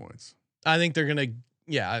 31 points? I think they're going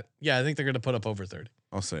to. I think they're going to put up over 30.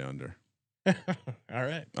 I'll say under. All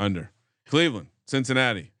right. Under. Cleveland,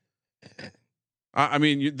 Cincinnati. I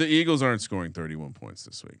mean, the Eagles aren't scoring 31 points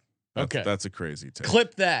this week. That's a crazy take.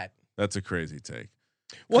 Clip that. That's a crazy take.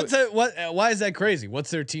 Why is that crazy?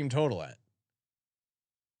 What's their team total at?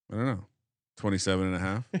 I don't know.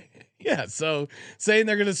 27.5. Yeah. So saying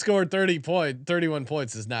they're going to score 31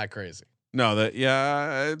 points is not crazy. No,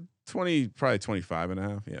 20, probably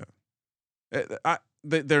 25.5. Yeah.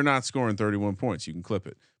 They're not scoring 31 points. You can clip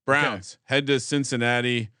it. Browns head to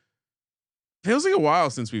Cincinnati. Feels like a while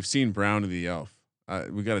since we've seen Brown and the Elf.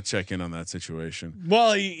 We got to check in on that situation.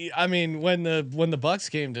 Well, I mean, when the Bucks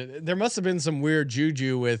came there must have been some weird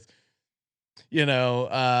juju with,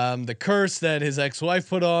 the curse that his ex-wife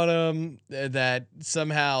put on him, that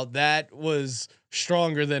somehow that was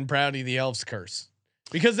stronger than Brownie the Elf's curse,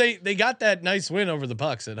 because they got that nice win over the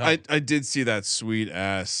Bucks at home. I did see that sweet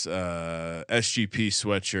ass SGP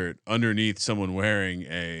sweatshirt underneath someone wearing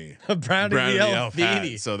a Brownie the Elf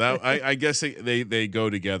beanie. Hat. So that I guess they go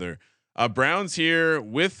together. Browns here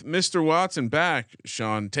with Mr. Watson back.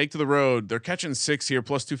 Sean, take to the road. They're catching 6 here,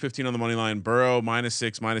 plus 215 on the money line. Burrow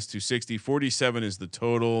 -6, -260. 47 is the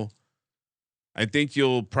total. I think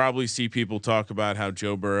you'll probably see people talk about how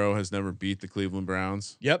Joe Burrow has never beat the Cleveland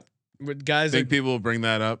Browns. Yep. But people will bring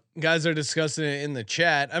that up. Guys are discussing it in the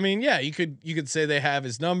chat. I mean, yeah, you could say they have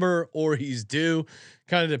his number or he's due.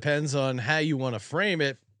 Kind of depends on how you want to frame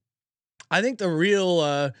it. I think the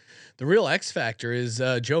real X factor is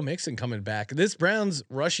Joe Mixon coming back. This Browns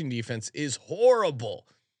rushing defense is horrible,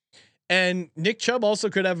 and Nick Chubb also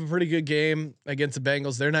could have a pretty good game against the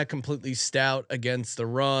Bengals. They're not completely stout against the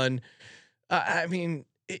run. I mean,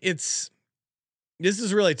 this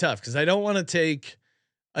is really tough because I don't want to take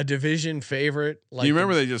a division favorite. Like, you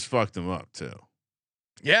remember they just fucked them up too.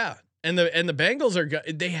 Yeah. And the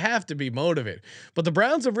Bengals they have to be motivated, but the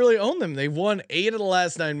Browns have really owned them. They've won 8 of the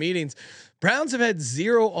last 9 meetings. Browns have had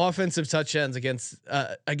 0 offensive touchdowns against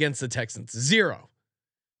the Texans. 0.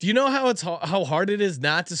 Do you know how hard it is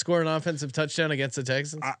not to score an offensive touchdown against the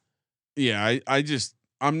Texans?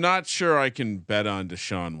 I'm not sure I can bet on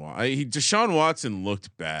Deshaun Watson. Deshaun Watson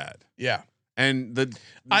looked bad. Yeah. And the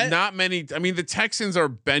Texans are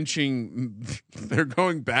benching. They're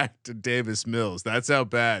going back to Davis Mills. That's how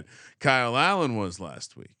bad Kyle Allen was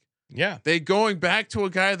last week. Yeah. They going back to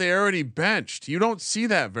a guy they already benched. You don't see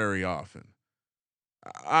that very often.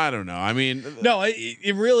 I don't know. I mean, no,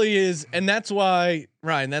 it really is. And that's why,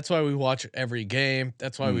 Ryan, we watch every game.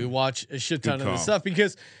 That's why we watch a shit ton of this stuff,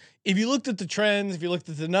 because if you looked at the trends, if you looked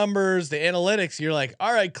at the numbers, the analytics, you're like,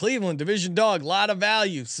 all right, Cleveland division dog, lot of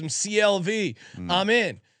value, some CLV, I'm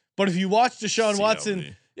in. But if you watch Deshaun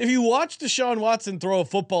Watson, throw a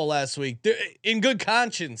football last week, in good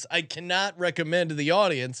conscience, I cannot recommend to the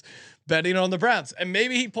audience betting on the Browns. And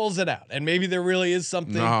maybe he pulls it out, and maybe there really is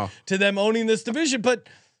something to them owning this division. But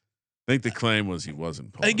I think the claim was he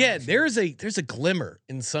wasn't pulling again. There's a glimmer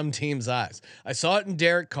in some teams' eyes. I saw it in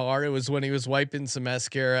Derek Carr. It was when he was wiping some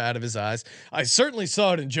mascara out of his eyes. I certainly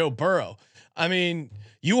saw it in Joe Burrow. I mean,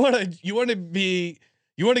 you want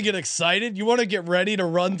to get excited. You want to get ready to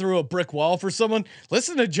run through a brick wall for someone.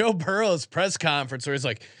 Listen to Joe Burrow's press conference where he's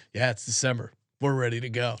like, yeah, it's December. We're ready to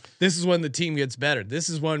go. This is when the team gets better. This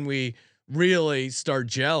is when we really start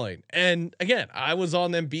gelling. And again, I was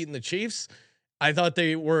on them beating the Chiefs. I thought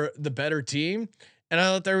they were the better team, and I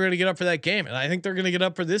thought they were going to get up for that game. And I think they're going to get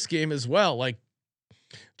up for this game as well. Like,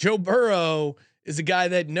 Joe Burrow is a guy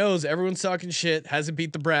that knows everyone's talking shit, hasn't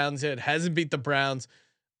beat the Browns yet, hasn't beat the Browns.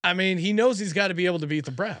 I mean, he knows he's got to be able to beat the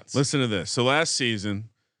Browns. Listen to this. So last season,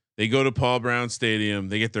 they go to Paul Brown Stadium.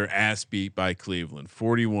 They get their ass beat by Cleveland,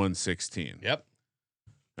 41-16. Yep.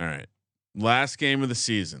 All right. Last game of the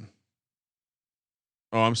season.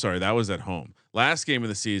 Oh, I'm sorry. That was at home. Last game of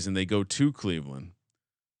the season, they go to Cleveland.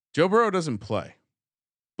 Joe Burrow doesn't play.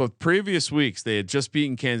 But previous weeks, they had just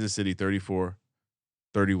beaten Kansas City 34-31.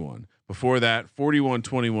 Before that,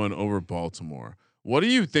 41-21 over Baltimore. What do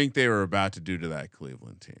you think they were about to do to that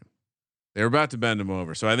Cleveland team? They were about to bend them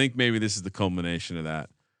over. So I think maybe this is the culmination of that.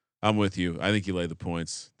 I'm with you. I think you lay the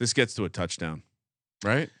points. This gets to a touchdown,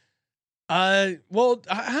 right? Well,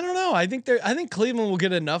 I don't know. I think Cleveland will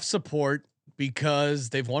get enough support because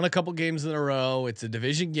they've won a couple games in a row. It's a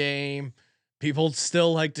division game. People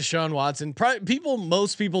still like Deshaun Watson.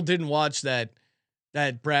 Most people didn't watch that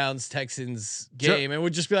Browns Texans game and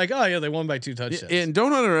would just be like, oh yeah, they won by 2 touchdowns. And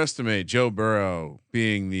don't underestimate Joe Burrow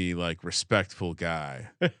being the respectful guy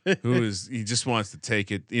he just wants to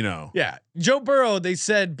take it, Yeah. Joe Burrow, they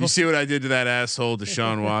said, you see what I did to that asshole,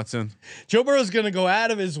 Deshaun Watson? Joe Burrow's going to go out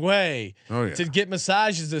of his way to get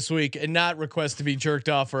massages this week and not request to be jerked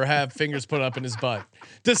off or have fingers put up in his butt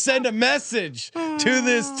to send a message to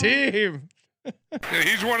this team. Yeah,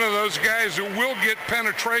 he's one of those guys who will get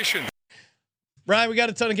penetration. Ryan, we got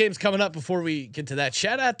a ton of games coming up before we get to that.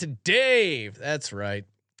 Shout out to Dave. That's right.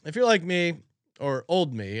 If you're like me or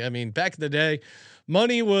old me, I mean, back in the day,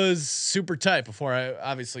 money was super tight before I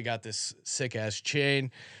obviously got this sick ass chain.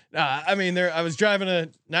 I was driving a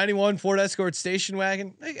 91 Ford Escort station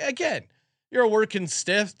wagon. Again, you're a working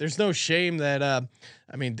stiff. There's no shame that,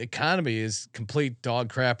 the economy is complete dog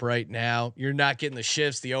crap right now. You're not getting the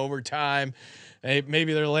shifts, the overtime.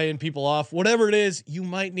 Maybe they're laying people off. Whatever it is, you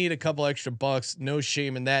might need a couple extra bucks. No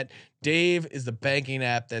shame in that. Dave is the banking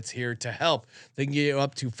app that's here to help. They can get you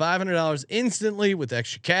up to $500 instantly with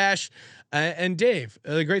extra cash. And Dave,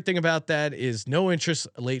 the great thing about that is no interest,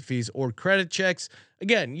 late fees, or credit checks.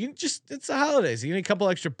 Again, it's the holidays. You need a couple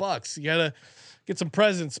extra bucks. You gotta get some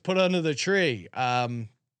presents put under the tree.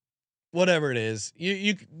 Whatever it is,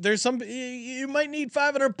 you might need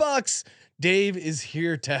 $500. Dave is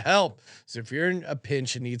here to help. So if you're in a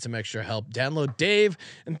pinch and need some extra help, download Dave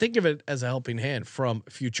and think of it as a helping hand from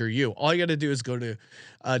future you. All you got to do is go to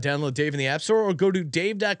download Dave in the App Store or go to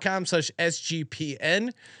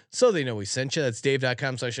dave.com/SGPN so they know we sent you. That's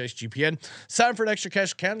dave.com/SGPN. Sign up for an extra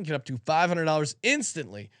cash account and get up to $500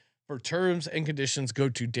 instantly. For terms and conditions, go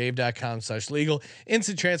to dave.com/legal.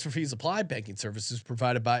 Instant transfer fees apply. Banking services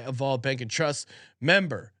provided by Evolve Bank and Trust.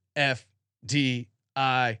 Member FDIC.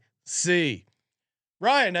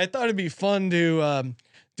 Ryan, I thought it'd be fun to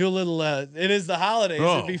do a little. It is the holidays.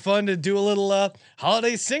 It'd be fun to do a little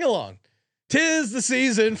holiday sing along. 'Tis the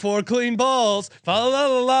season for clean balls. Fa la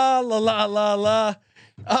la la la la la la.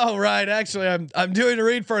 Oh, right. Actually, I'm doing a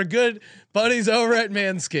read for our good buddies over at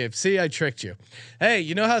Manscaped. See, I tricked you. Hey,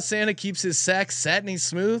 you know how Santa keeps his sack satiny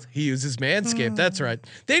smooth? He uses Manscaped. That's right.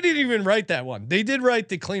 They didn't even write that one. They did write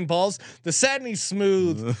the clean balls. The satiny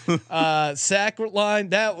smooth sack line,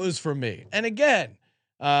 that was for me. And again,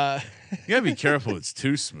 you gotta be careful. It's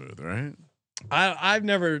too smooth, right? I've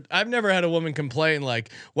never had a woman complain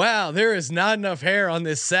like, wow, there is not enough hair on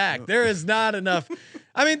this sack. There is not enough.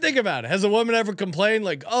 I mean, think about it. Has a woman ever complained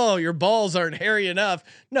like, oh, your balls aren't hairy enough?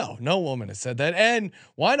 No woman has said that. And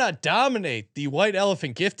why not dominate the White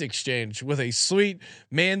Elephant Gift Exchange with a sweet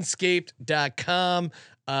manscaped.com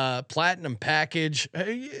platinum package?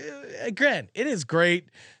 Grant, it is great.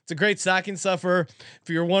 It's a great stocking stuffer. If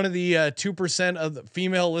you're one of the 2% of the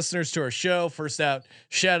female listeners to our show, first out,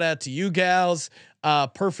 shout out to you gals.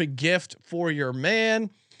 Perfect gift for your man.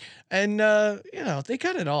 And you know, they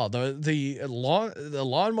got it all. The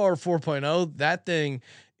lawnmower 4.0, that thing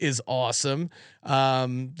is awesome.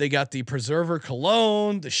 They got the Preserver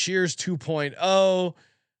cologne, the Shears 2.0.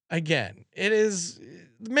 Again, it is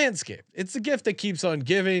Manscaped. It's the gift that keeps on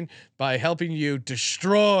giving by helping you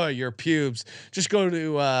destroy your pubes. Just go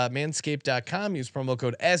to manscaped.com, use promo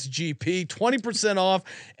code SGP, 20% off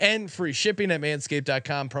and free shipping at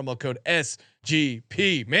manscaped.com, promo code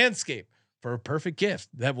SGP. Manscaped, for a perfect gift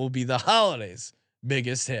that will be the holidays'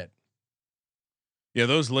 biggest hit. Yeah,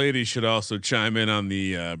 those ladies should also chime in on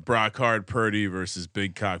the Brock Hard Purdy versus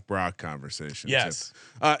Big Cock Brock conversation. Yes.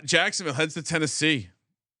 Jacksonville heads to Tennessee.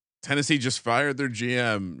 Tennessee just fired their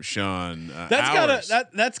GM, Sean.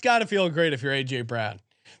 That's gotta feel great if you're AJ Brown.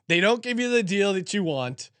 They don't give you the deal that you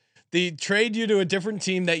want. They trade you to a different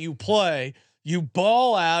team that you play. You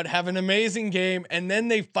ball out, have an amazing game, and then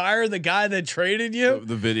they fire the guy that traded you.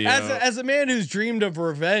 The video. As a man who's dreamed of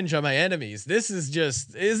revenge on my enemies, this is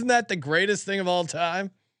isn't that the greatest thing of all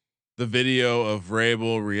time? The video of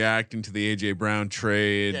Vrabel reacting to the AJ Brown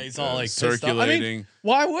trade. Yeah, he's all like circulating. I mean,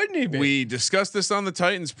 why wouldn't he be? We discussed this on the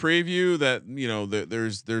Titans preview that, you know,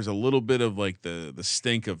 there's a little bit of like the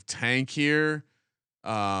stink of tank here.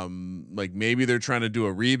 Like maybe they're trying to do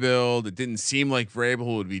a rebuild. It didn't seem like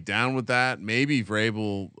Vrabel would be down with that. Maybe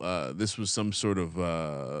Vrabel, this was some sort of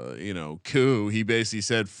coup. He basically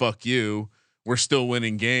said, "Fuck you. We're still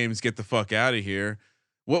winning games. Get the fuck out of here."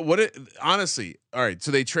 Honestly, all right. So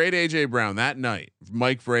they trade AJ Brown that night.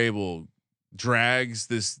 Mike Vrabel drags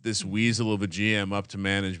this weasel of a GM up to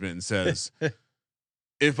management and says,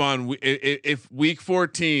 if week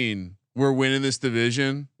 14 we're winning this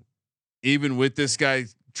division, even with this guy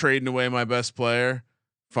trading away my best player,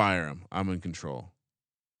 fire him. I'm in control.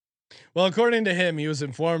 Well, according to him, he was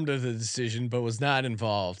informed of the decision, but was not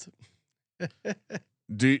involved.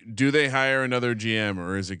 Do they hire another GM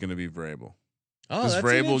or is it going to be Vrabel? Oh, Does that's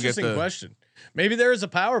Vrabel an interesting question. Maybe there is a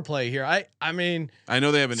power play here. I mean, I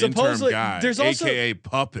know they have an interim guy, there's also, AKA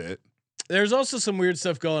Puppet. There's also some weird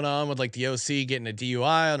stuff going on with like the OC getting a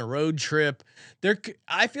DUI on a road trip.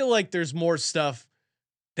 I feel like there's more stuff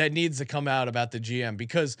that needs to come out about the GM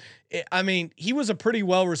because he was a pretty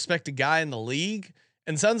well respected guy in the league.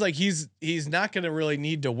 And sounds like he's not going to really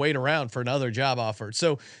need to wait around for another job offer.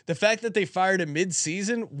 So the fact that they fired him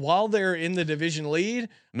mid-season while they're in the division lead,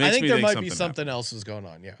 I think there might be something else is going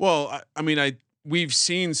on. Yeah. Well, we've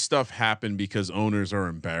seen stuff happen because owners are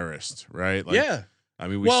embarrassed, right? Like, yeah. I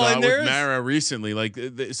mean, we saw it with Mara recently. Like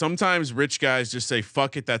sometimes rich guys just say,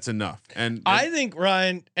 "Fuck it, that's enough." And I think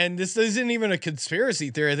Ryan, and this isn't even a conspiracy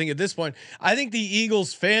theory. I think at this point, I think the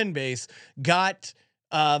Eagles fan base got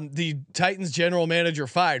the Titans general manager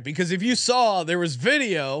fired because if you saw, there was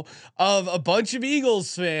video of a bunch of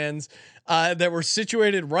Eagles fans that were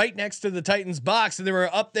situated right next to the Titans box and they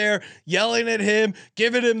were up there yelling at him,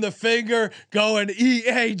 giving him the finger, going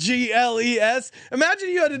EAGLES. Imagine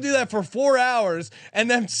you had to do that for 4 hours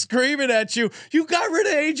and them screaming at you. You got rid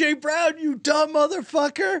of AJ Brown, you dumb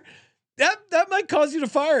motherfucker. That might cause you to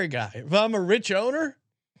fire a guy. If I'm a rich owner,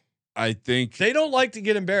 I think they don't like to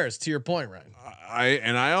get embarrassed, to your point, Ryan.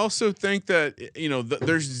 I also think that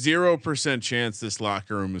there's 0% chance this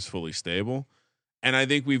locker room is fully stable, and I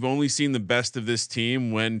think we've only seen the best of this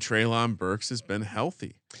team when Treylon Burks has been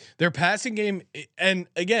healthy. Their passing game, and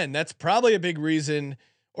again, that's probably a big reason,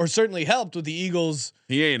 or certainly helped with the Eagles.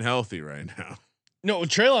 He ain't healthy right now. No,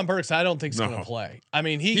 Treylon Burks, I don't think is going to play. I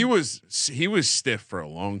mean, he was stiff for a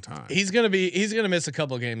long time. He's going to miss a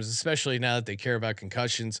couple of games, especially now that they care about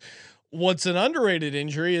concussions. What's an underrated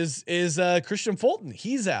injury is Christian Fulton.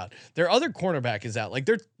 He's out. Their other cornerback is out. Like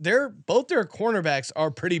both their cornerbacks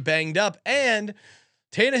are pretty banged up, and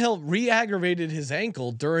Tannehill re-aggravated his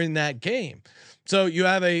ankle during that game. So you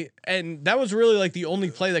have and that was really like the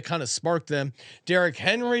only play that kind of sparked them. Derrick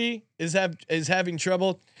Henry is having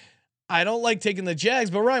trouble. I don't like taking the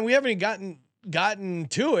Jags, but Ryan, we haven't gotten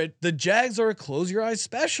to it. The Jags are a close your eyes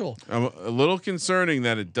special. I'm a little concerning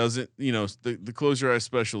that it doesn't, the close your eyes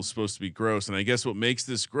special is supposed to be gross. And I guess what makes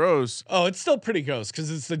this gross. Oh, it's still pretty gross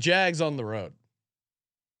because it's the Jags on the road.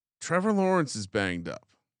 Trevor Lawrence is banged up.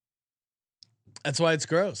 That's why it's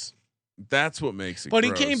gross. That's what makes it but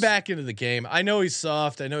gross. He came back into the game. I know he's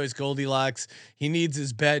soft. I know he's Goldilocks. He needs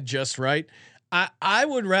his bed just right. I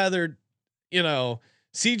would rather,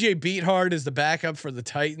 CJ Beathard is the backup for the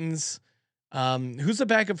Titans. Who's the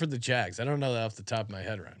backup for the Jags? I don't know that off the top of my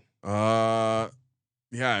head, Ryan.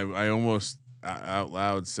 Yeah, I almost out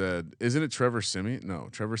loud said, "Isn't it Trevor Siemian?" No,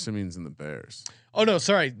 Trevor Siemian's in the Bears. Oh no,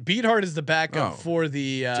 sorry. Beathard is the backup for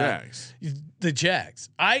the Jags. The Jags.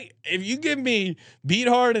 If you give me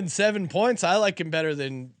Beathard and 7 points, I like him better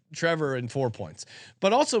than Trevor and 4 points.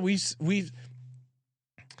 But also I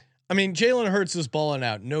mean, Jalen Hurts was balling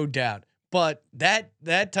out, no doubt. But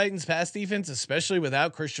that Titans pass defense, especially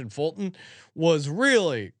without Christian Fulton, was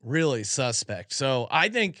really, really suspect. So I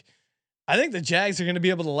think the Jags are going to be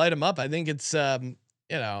able to light them up. I think it's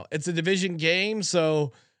it's a division game,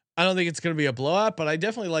 so I don't think it's going to be a blowout. But I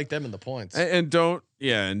definitely like them in the points. And don't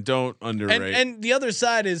underrate. And the other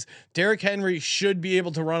side is Derrick Henry should be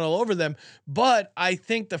able to run all over them. But I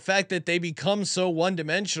think the fact that they become so one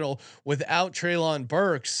dimensional without Treylon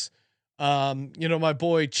Burks. My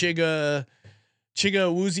boy Chiga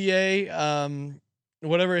Wuzie,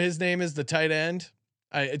 whatever his name is, the tight end,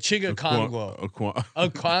 Chiga Kongwo.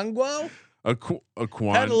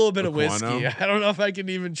 Had a little bit of whiskey. I don't know if I can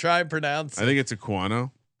even try and pronounce it. I think it's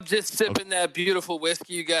Aquano. Just sipping that beautiful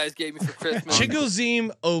whiskey you guys gave me for Christmas.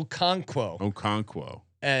 Chigoziem Okonkwo.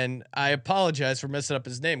 And I apologize for messing up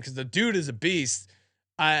his name because the dude is a beast.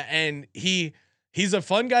 And he's a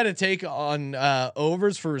fun guy to take on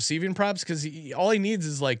overs for receiving props because all he needs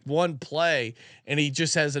is like one play and he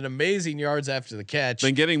just has an amazing yards after the catch.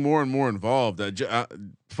 Been getting more and more involved.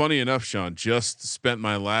 Funny enough, Sean, just spent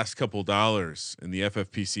my last couple dollars in the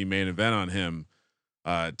FFPC main event on him,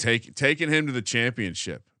 taking him to the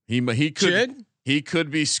championship. He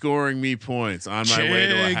could be scoring me points on my way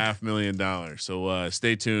to $500,000. So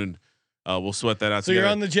stay tuned. We'll sweat that out. So together.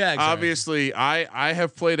 You're on the Jags. Obviously, I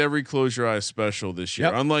have played every Close Your Eyes special this year.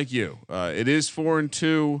 Yep. Unlike you, it is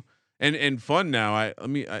 4-2 and fun now. I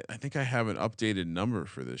think I have an updated number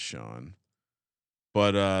for this, Sean.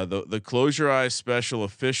 But the Close Your Eyes special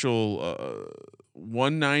official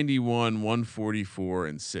 191, 144,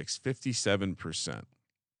 and 57%.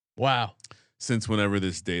 Wow. Since whenever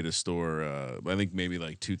this data store, I think maybe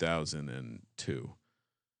like 2002.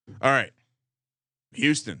 All right.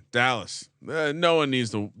 Houston, Dallas. No one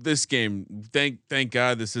needs this game. Thank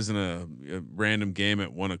God this isn't a random game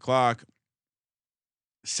at 1:00.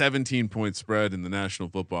 17-point spread in the National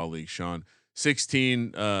Football League. Sean,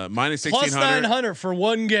 16 minus 1600 plus 900 for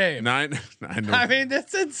one game. I mean,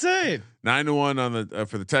 that's insane. 9-1 on the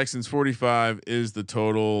for the Texans. 45 is the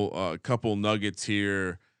total. A couple nuggets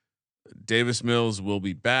here. Davis Mills will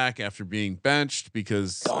be back after being benched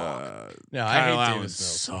because I hate Allen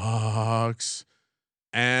Davis Mills. Sucks.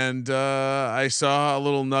 And I saw a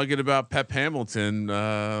little nugget about Pep Hamilton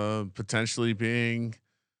potentially being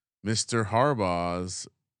Mr. Harbaugh's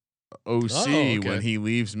OC when he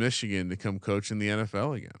leaves Michigan to come coach in the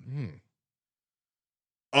NFL again.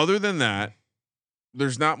 Other than that,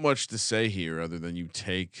 there's not much to say here other than you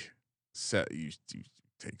take 17,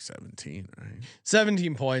 right?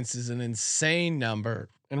 17 points is an insane number.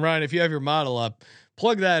 And Ryan, if you have your model up,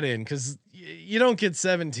 plug that in because you don't get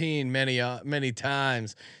 17 many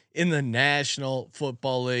times in the National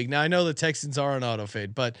Football League. Now I know the Texans are an auto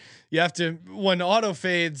fade, but you have to when auto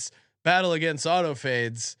fades battle against auto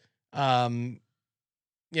fades. You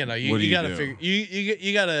gotta figure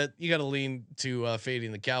you gotta lean to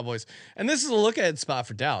fading the Cowboys. And this is a look ahead spot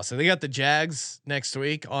for Dallas. So they got the Jags next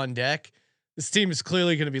week on deck. This team is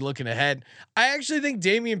clearly going to be looking ahead. I actually think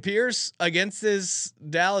Dameon Pierce against this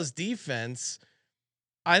Dallas defense,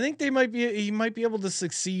 I think he might be able to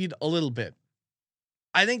succeed a little bit.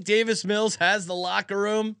 I think Davis Mills has the locker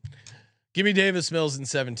room. Give me Davis Mills in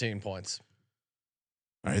 17 points.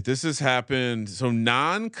 All right, this has happened. So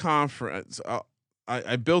non-conference.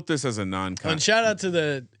 I built this as a non-conference. And shout out to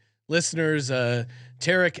the listeners,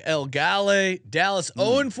 Tarek El Gale. Dallas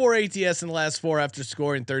 0-4 ATS in the last 4 after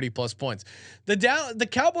scoring 30+ points. The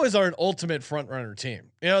Cowboys are an ultimate front runner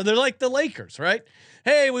team. They're like the Lakers, right?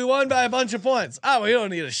 Hey, we won by a bunch of points. We don't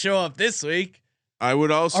need to show up this week. I would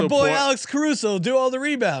also our boy Alex Caruso do all the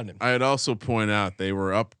rebounding. I'd also point out they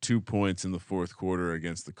were up 2 points in the fourth quarter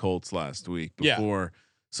against the Colts last week before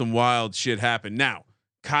some wild shit happened. Now,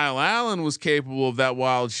 Kyle Allen was capable of that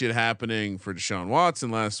wild shit happening for Deshaun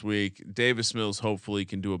Watson last week. Davis Mills hopefully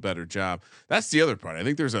can do a better job. That's the other part. I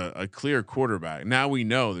think there's a clear quarterback. Now we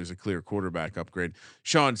know there's a clear quarterback upgrade.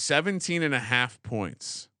 Sean, 17.5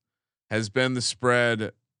 points has been the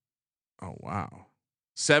spread. Oh, wow.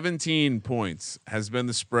 17 points has been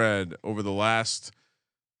the spread over the last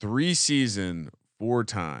 3 seasons 4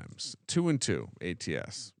 times. 2-2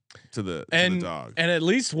 ATS. To the dog, and at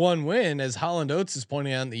least one win, as Holland Oates is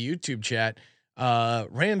pointing out in the YouTube chat.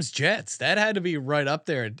 Rams Jets, that had to be right up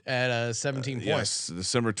there at 17 points. Yes,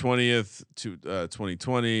 December 20th to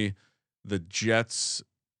 2020, the Jets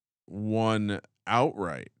won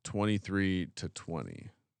outright 23-20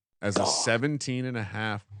 as a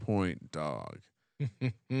 17.5 point dog.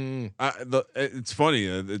 It's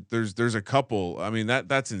funny. There's a couple. I mean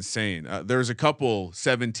that's insane. There's a couple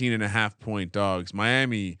 17.5 point dogs.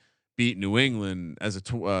 Miami beat New England as a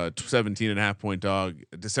 17.5 point dog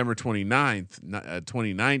December 29th,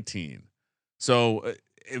 2019. So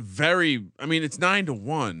very. I mean it's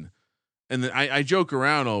 9-1. And then I joke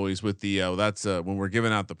around always with the that's when we're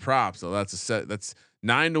giving out the props. So that's a set. That's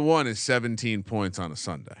 9-1 is 17 points on a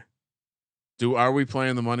Sunday. Are we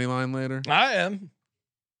playing the money line later? I am.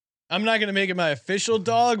 I'm not going to make it my official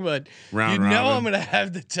dog, but Round robin. robin. I'm going to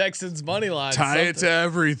have the Texans money line. Tie it to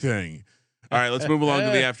everything. All right, let's move along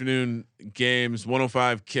to the afternoon games.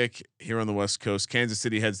 105 kick here on the West Coast. Kansas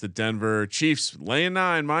City heads to Denver. Chiefs laying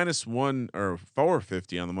 9 -1 or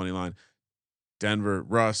 450 on the money line. Denver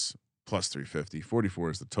Russ plus 350.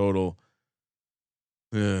 44 is the total.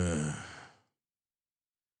 All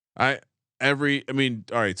right.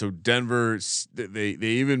 So Denver, they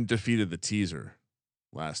even defeated the teaser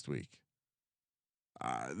last week.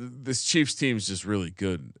 This Chiefs team is just really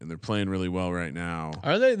good, and they're playing really well right now.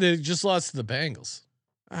 Are they? They just lost to the Bengals.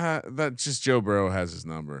 That just Joe Burrow has his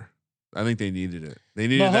number. I think they needed it. They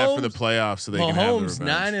needed that for the playoffs so they can have the Mahomes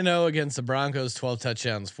revenge. 9-0 against the Broncos, 12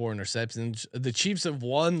 touchdowns, 4 interceptions. The Chiefs have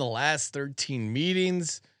won the last 13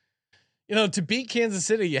 meetings. You know, to beat Kansas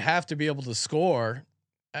City, you have to be able to score.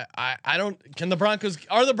 I don't. Can the Broncos?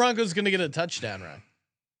 Are the Broncos going to get a touchdown run?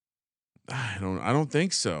 I don't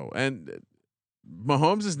think so. And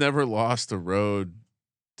Mahomes has never lost a road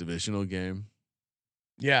divisional game.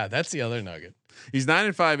 Yeah, that's the other nugget. He's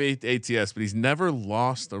 9-5 ATS, but he's never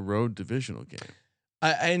lost a road divisional game.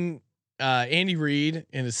 Andy Reid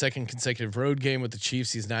in his second consecutive road game with the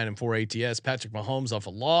Chiefs, he's 9-4 ATS. Patrick Mahomes off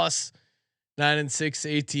a loss, 9-6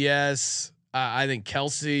 ATS. I think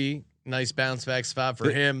Kelsey, nice bounce back spot for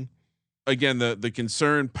him. Again, the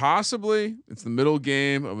concern possibly it's the middle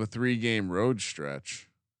game of a 3-game road stretch,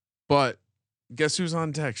 but guess who's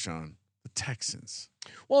on deck, Sean? The Texans.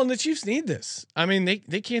 Well, and the Chiefs need this. I mean, they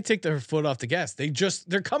can't take their foot off the gas.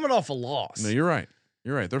 They're coming off a loss. No, you're right.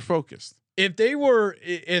 You're right. They're focused. If they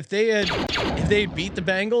beat the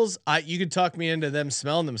Bengals, you could talk me into them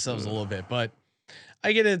smelling themselves a little bit, but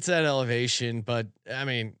I get it's at elevation. But I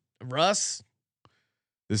mean, Russ.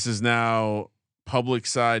 This is now public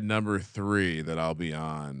side number 3 that I'll be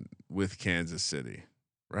on with Kansas City,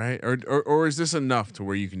 right? Or is this enough to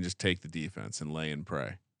where you can just take the defense and lay and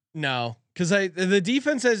pray? No, because the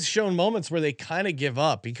defense has shown moments where they kind of give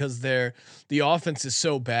up because the offense is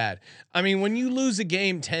so bad. I mean, when you lose a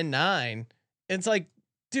game 10-9, it's like,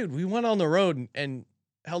 dude, we went on the road and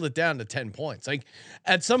held it down to 10 points. Like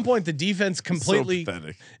at some point, the defense completely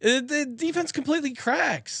the defense completely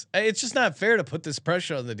cracks. It's just not fair to put this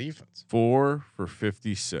pressure on the defense. 4 for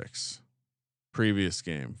 56. Previous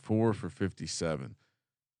game, 4 for 57.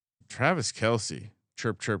 Travis Kelce,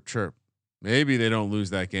 chirp, chirp, chirp. Maybe they don't lose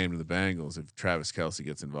that game to the Bengals if Travis Kelce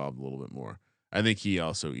gets involved a little bit more. I think he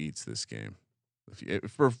also eats this game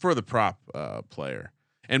for the prop player.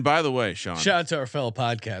 And by the way, Sean, shout out to our fellow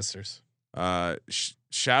podcasters.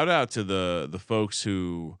 Shout out to the folks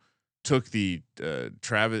who took the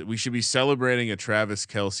Travis. We should be celebrating a Travis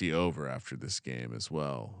Kelce over after this game as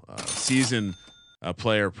well. Season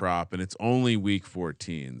player prop, and it's only week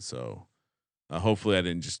 14, so hopefully I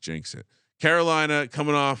didn't just jinx it. Carolina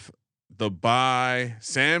coming off the bye.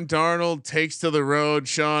 Sam Darnold takes to the road.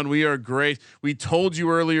 Sean, we are great. We told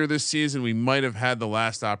you earlier this season we might have had the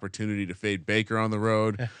last opportunity to fade Baker on the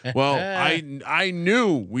road. Well, I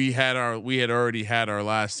knew we had already had our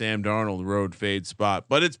last Sam Darnold road fade spot,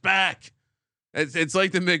 but it's back. It's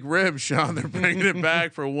like the McRib, Sean. They're bringing it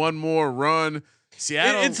back for one more run.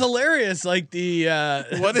 Seattle. It's hilarious. Like the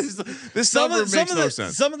what is this number makes no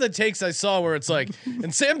sense. Some of the takes I saw where it's like,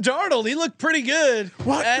 and Sam Darnold, he looked pretty good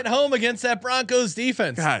at home against that Broncos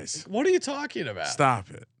defense. Guys, what are you talking about?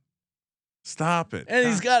 Stop it. And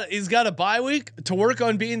he's got a bye week to work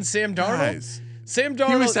on being Sam Darnold. Guys, Sam Darnold,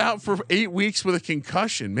 he was out for 8 weeks with a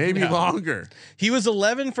concussion, maybe longer. He was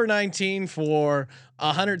 11 for 19 for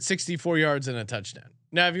 164 yards and a touchdown.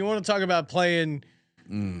 Now, if you want to talk about playing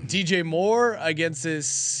DJ Moore against this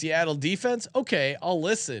Seattle defense, okay, I'll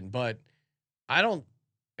listen, but I don't.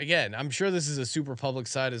 Again, I'm sure this is a super public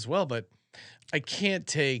side as well, but I can't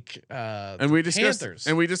take and we discussed Panthers.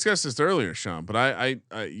 And we discussed this earlier, Sean. But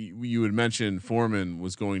you had mentioned Foreman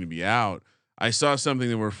was going to be out. I saw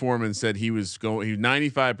something where Foreman said he was going. He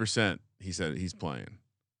 95%. He said he's playing.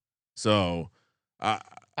 So I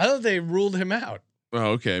thought they ruled him out.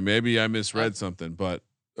 Oh, okay, maybe I misread something, but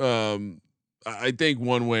I think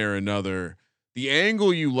one way or another, the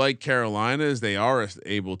angle you like Carolina is they are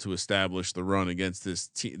able to establish the run against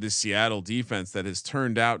this Seattle defense that has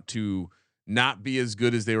turned out to not be as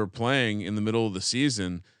good as they were playing in the middle of the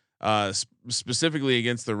season. Specifically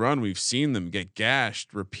against the run, we've seen them get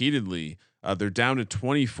gashed repeatedly. They're down to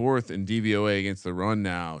 24th in DVOA against the run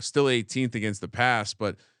now, still 18th against the pass.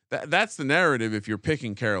 But that's the narrative. If you're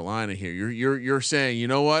picking Carolina here, you're saying, you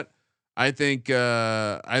know what? I think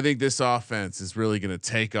this offense is really going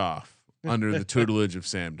to take off under the tutelage of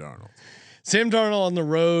Sam Darnold. Sam Darnold on the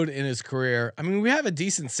road in his career. I mean, we have a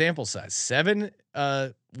decent sample size: 7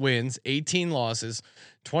 wins, 18 losses,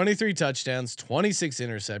 23 touchdowns, 26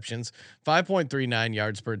 interceptions, 5.39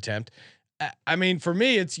 yards per attempt. I mean, for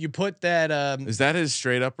me, it's you put that. Is that his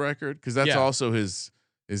straight up record? Because that's yeah. also his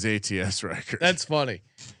ATS record. That's funny.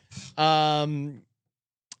 Are the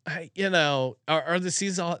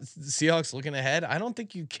Seahawks looking ahead? I don't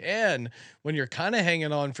think you can when you're kind of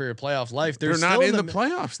hanging on for your playoff life. They're not in the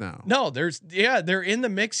playoffs now. No, they're in the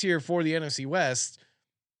mix here for the NFC West.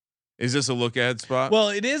 Is this a look ahead spot? Well,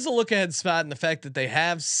 it is a look ahead spot in the fact that they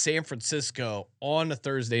have San Francisco on a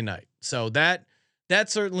Thursday night. So that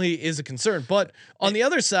certainly is a concern. But on the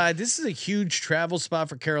other side, this is a huge travel spot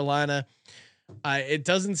for Carolina. It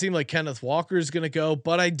doesn't seem like Kenneth Walker is going to go,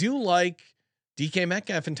 but I do like DK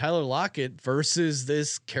Metcalf and Tyler Lockett versus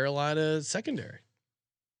this Carolina secondary.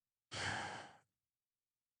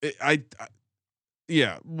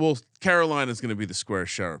 Yeah. Well, Carolina's going to be the square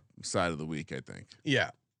sharp side of the week, I think.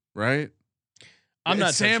 Yeah. Right. I'm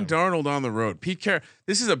not Sam Darnold on the road.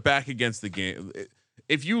 This is a back against the game.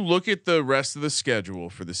 If you look at the rest of the schedule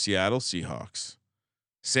for the Seattle Seahawks,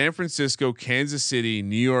 San Francisco, Kansas City,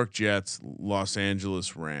 New York Jets, Los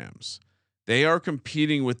Angeles Rams, they are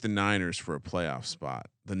competing with the Niners for a playoff spot.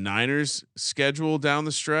 The Niners schedule down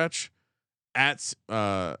the stretch at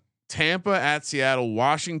Tampa, at Seattle,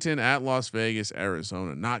 Washington, at Las Vegas,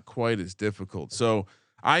 Arizona. Not quite as difficult. So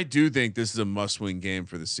I do think this is a must-win game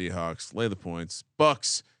for the Seahawks. Lay the points.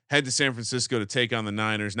 Bucks head to San Francisco to take on the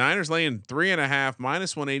Niners. Niners laying 3.5,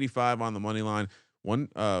 -185 on the money line.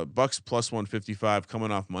 Bucks +155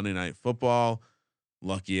 coming off Monday Night Football.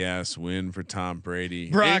 Lucky ass win for Tom Brady.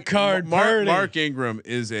 Mark Ingram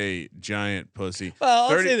is a giant pussy.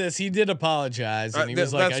 Well, I'll say this: he did apologize, and he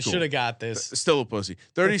was like, "I should have got this." Still a pussy.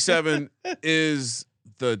 37 is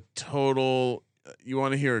the total. You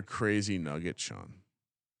want to hear a crazy nugget, Sean?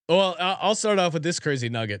 Well, I'll start off with this crazy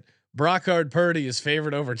nugget. Brockard Purdy is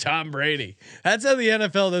favored over Tom Brady. That's how the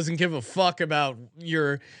NFL doesn't give a fuck about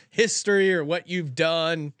your history or what you've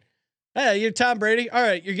done. Hey, you're Tom Brady. All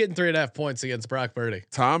right, you're getting 3.5 points against Brock Purdy.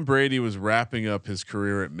 Tom Brady was wrapping up his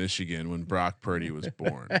career at Michigan when Brock Purdy was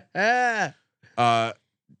born.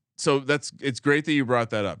 So it's great that you brought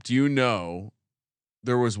that up. Do you know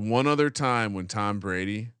there was one other time when Tom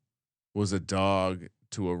Brady was a dog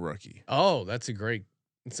to a rookie? Oh, it's a great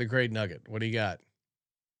nugget. What do you got?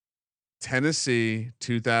 Tennessee,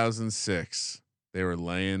 2006. They were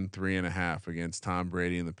laying 3.5 against Tom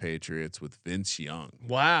Brady and the Patriots with Vince Young.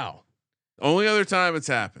 Wow. Only other time it's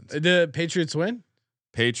happened. The Patriots win?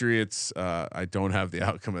 Patriots. I don't have the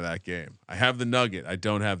outcome of that game. I have the nugget. I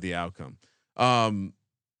don't have the outcome.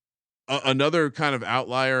 Another kind of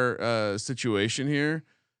outlier situation here.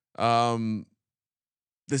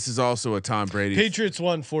 This is also a Tom Brady. Patriots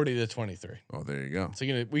won 40-23. Oh, there you go. So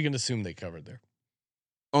we can assume they covered there.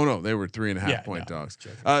 Oh no, they were 3.5 point dogs.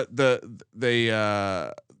 The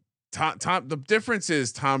difference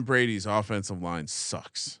is Tom Brady's offensive line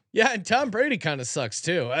sucks. Yeah, and Tom Brady kind of sucks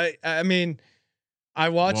too. I mean, I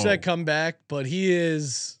watched that comeback, but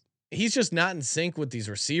he's just not in sync with these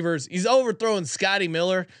receivers. He's overthrowing Scotty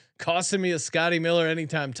Miller, costing me a Scotty Miller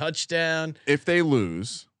anytime touchdown. If they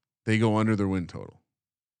lose, they go under their win total.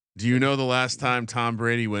 Do you know the last time Tom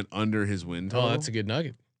Brady went under his win total? Oh, that's a good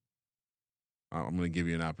nugget. I'm going to give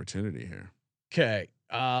you an opportunity here. Okay.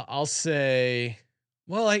 I'll say,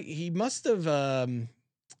 well, he must have,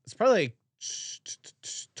 it's probably like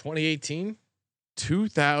 2018,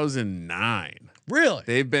 2009. Really?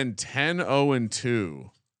 They've been 10-0-2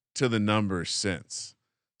 to the numbers since.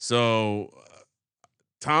 So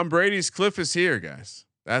Tom Brady's cliff is here, guys.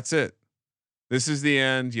 That's it. This is the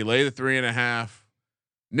end. You lay the 3.5.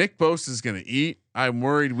 Nick Bosa is going to eat. I'm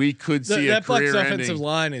worried we could see a career Bucs offensive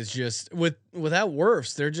line is just without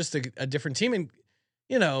Wirfs. They're just a different team. And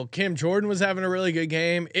Cam Jordan was having a really good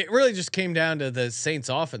game. It really just came down to the Saints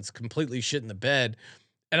offense completely shit in the bed.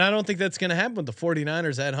 And I don't think that's going to happen with the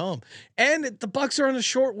 49ers at home. And the Bucs are on a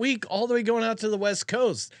short week all the way going out to the West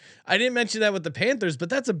Coast. I didn't mention that with the Panthers, but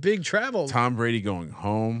that's a big travel. Tom Brady going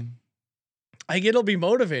home. I get he'll be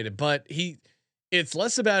motivated, but it's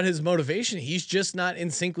less about his motivation. He's just not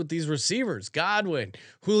in sync with these receivers. Godwin,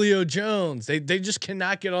 Julio Jones, they just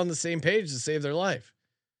cannot get on the same page to save their life.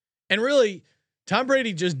 And really, Tom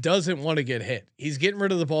Brady just doesn't want to get hit. He's getting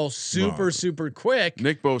rid of the ball super quick.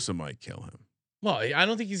 Nick Bosa might kill him. Well, I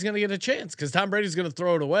don't think he's going to get a chance because Tom Brady's going to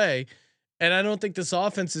throw it away, and I don't think this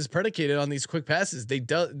offense is predicated on these quick passes. They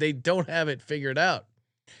don't have it figured out.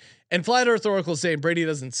 And Flat Earth Oracle saying Brady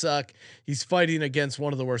doesn't suck. He's fighting against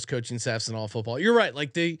one of the worst coaching staffs in all football. You're right.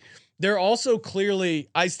 Like they're also clearly.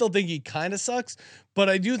 I still think he kind of sucks, but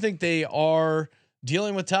I do think they are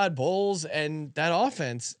dealing with Todd Bowles and that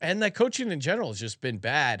offense and that coaching in general has just been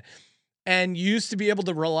bad. And you used to be able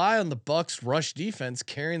to rely on the Bucs rush defense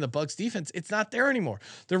carrying the Bucs defense. It's not there anymore.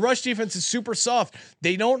 The rush defense is super soft.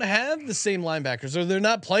 They don't have the same linebackers, or they're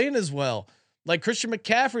not playing as well. Like Christian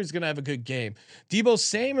McCaffrey's going to have a good game. Deebo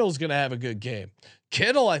Samuel's going to have a good game.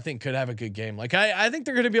 Kittle, I think, could have a good game. Like I think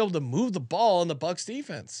they're going to be able to move the ball on the Bucs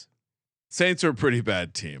defense. Saints are a pretty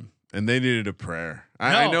bad team, and they needed a prayer.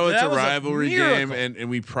 I know it's a rivalry game,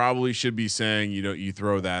 and we probably should be saying, you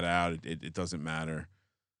throw that out. It doesn't matter.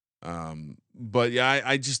 But yeah,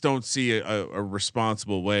 I just don't see a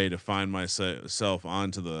responsible way to find myself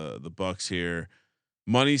onto the Bucs here.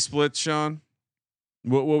 Money splits, Sean.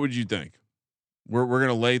 What would you think? We're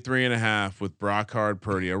gonna lay 3.5 with Brock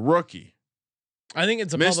Purdy, a rookie. I think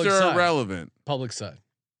it's a Mr. public side. Irrelevant. Public side.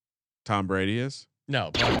 Tom Brady is.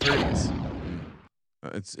 No, Brock Purdy is.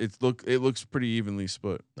 It looks pretty evenly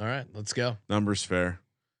split. All right, let's go. Numbers fair.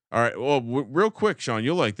 All right. Well, real quick, Sean,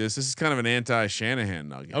 you'll like this. This is kind of an anti-Shanahan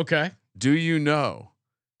nugget. Okay. Do you know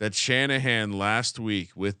that Shanahan last week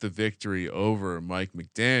with the victory over Mike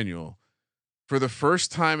McDaniel, for the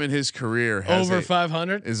first time in his career, over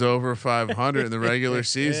 500 is over 500 in the regular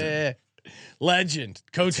season. Yeah. Legend,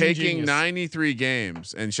 coaching taking genius. 93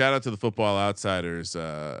 games. And shout out to the Football Outsiders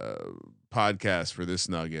podcast for this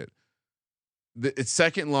nugget. It's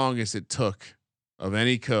second longest it took of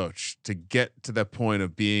any coach to get to that point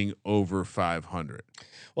of being over 500.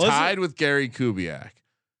 Well, tied with Gary Kubiak.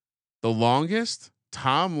 The longest,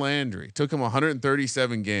 Tom Landry, took him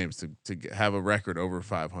 137 games to have a record over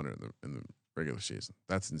 500 in the regular season.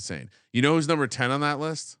 That's insane. You know who's number 10 on that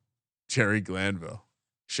list? Jerry Glanville.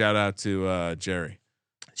 Shout out to Jerry.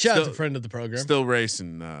 Shout out to friend of the program. Still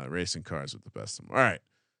racing cars with the best of them. All right.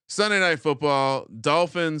 Sunday Night Football,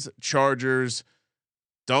 Dolphins, Chargers.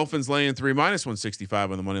 Dolphins laying 3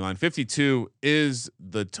 -165 on the money line. 52 is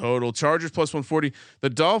the total. Chargers +140. The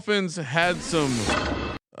Dolphins had some.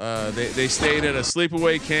 They stayed at a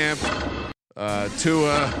sleepaway camp.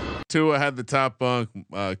 Tua had the top bunk.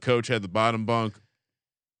 Coach had the bottom bunk.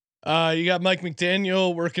 You got Mike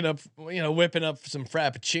McDaniel working up, whipping up some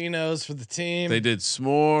frappuccinos for the team. They did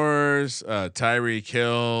s'mores. Tyreek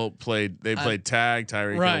Hill played. They played tag.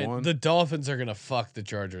 Tyreek Hill won. The Dolphins are gonna fuck the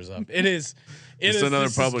Chargers up. It is. Another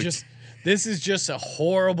public. This is just a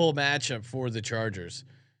horrible matchup for the Chargers.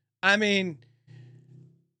 I mean,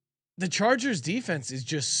 the Chargers defense is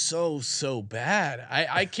just so bad.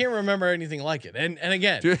 I can't remember anything like it. And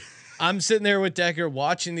again, I'm sitting there with Decker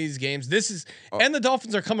watching these games. And the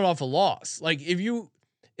Dolphins are coming off a loss. Like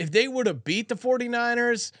if they would have beat the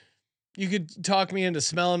 49ers, you could talk me into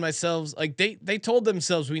smelling myself. Like they told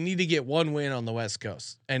themselves we need to get one win on the West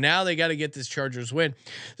Coast, and now they got to get this Chargers win.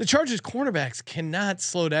 The Chargers cornerbacks cannot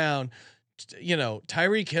slow down.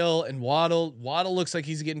 Tyreek Hill and Waddle. Waddle looks like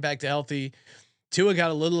he's getting back to healthy. Tua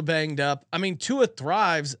got a little banged up. I mean, Tua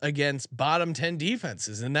thrives against bottom 10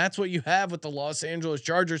 defenses, and that's what you have with the Los Angeles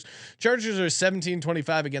Chargers. Chargers are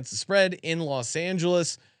 17-25 against the spread in Los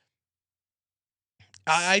Angeles.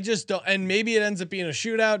 I just don't, and maybe it ends up being a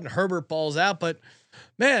shootout and Herbert balls out, but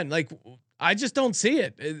man, I just don't see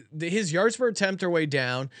it. His yards per attempt are way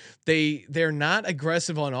down. They're not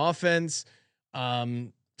aggressive on offense.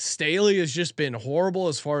 Staley has just been horrible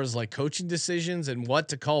as far as coaching decisions and what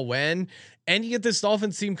to call when. And you get this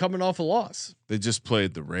Dolphins team coming off a loss. They just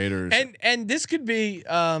played the Raiders. And this could be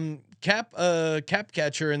Cap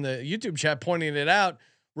Catcher in the YouTube chat pointing it out.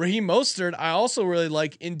 Raheem Mostert, I also really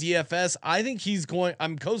like in DFS. I think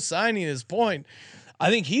I'm co-signing his point. I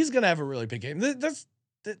think he's going to have a really big game.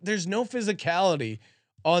 There's no physicality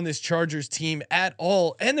on this Chargers team at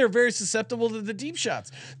all. And they're very susceptible to the deep shots.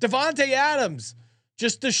 Devontae Adams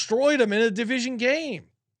just destroyed him in a division game.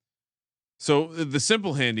 So the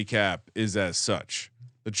simple handicap is as such.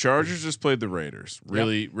 The Chargers just played the Raiders.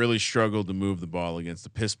 Really struggled to move the ball against the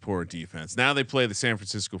piss poor defense. Now they play the San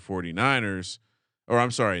Francisco 49ers. Or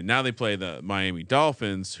I'm sorry, now they play the Miami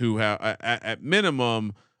Dolphins, who have at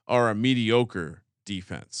minimum are a mediocre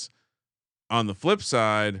defense. On the flip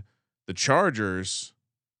side, the Chargers,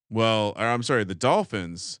 the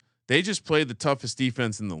Dolphins, they just played the toughest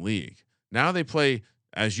defense in the league. Now they play,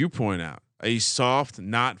 as you point out, a soft,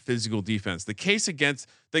 not physical defense. The case against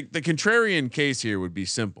the contrarian case here would be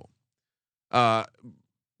simple.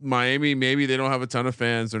 Miami, maybe they don't have a ton of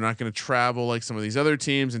fans. They're not going to travel like some of these other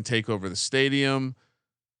teams and take over the stadium.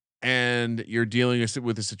 And you're dealing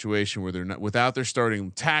with a situation where they're not without their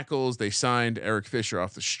starting tackles. They signed Eric Fisher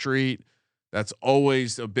off the street. That's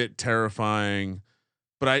always a bit terrifying.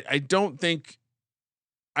 But I don't think.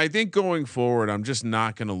 I think going forward, I'm just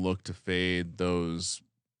not going to look to fade those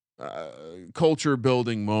culture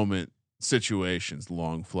building moment situations,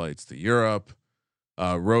 long flights to Europe.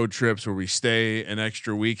 Road trips where we stay an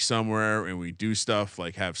extra week somewhere and we do stuff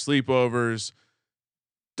like have sleepovers.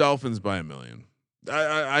 Dolphins by a million.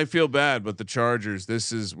 I feel bad, but the Chargers,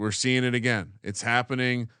 we're seeing it again. It's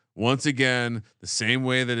happening once again, the same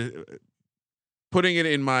way that putting it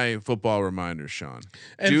in my football reminders, Sean.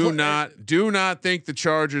 And do not think the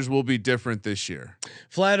Chargers will be different this year.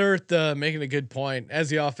 Flat Earth making a good point,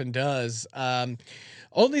 as he often does.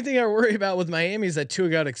 Only thing I worry about with Miami is that Tua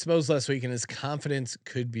got exposed last week and his confidence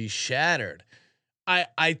could be shattered.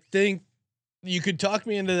 I think you could talk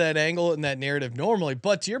me into that angle and that narrative normally,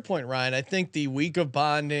 but to your point, Ryan, I think the week of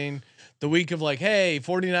bonding, the week of like, hey,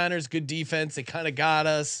 49ers, good defense. They kind of got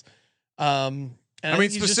us. And I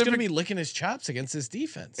mean, he's just going to be licking his chops against this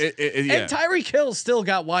defense. Yeah. And Tyreek Hill still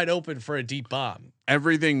got wide open for a deep bomb.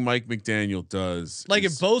 Everything Mike McDaniel does, like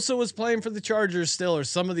if Bosa was playing for the Chargers still, or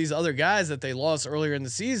some of these other guys that they lost earlier in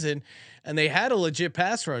the season, and they had a legit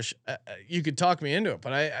pass rush, you could talk me into it.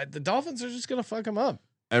 But the Dolphins are just going to fuck them up.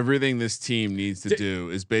 Everything this team needs to do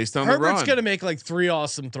is based on Herbert's the run. Herbert's going to make like 3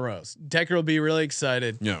 awesome throws. Decker will be really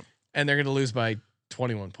excited. Yeah, and they're going to lose by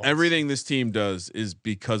 21 points. Everything this team does is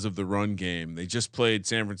because of the run game. They just played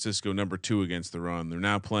San Francisco number 2 against the run. They're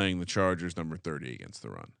now playing the Chargers number 30 against the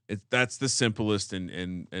run. That's the simplest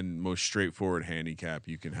and most straightforward handicap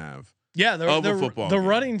you can have. Yeah, the game.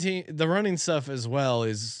 running team, the running stuff as well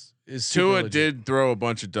is Tua did throw a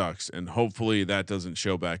bunch of ducks, and hopefully that doesn't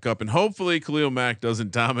show back up, and hopefully Khalil Mack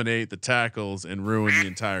doesn't dominate the tackles and ruin the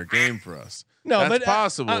entire game for us. No, that's but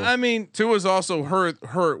possible. I mean, Tua's also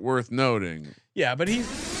hurt. Worth noting. Yeah, but he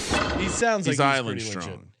sounds like he's island pretty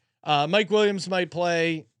strong. Legit. Mike Williams might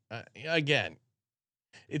play again.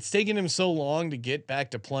 It's taken him so long to get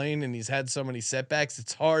back to playing, and he's had so many setbacks.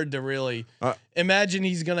 It's hard to really imagine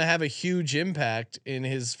he's going to have a huge impact in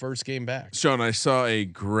his first game back. Sean, I saw a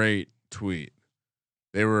great tweet.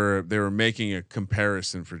 They were making a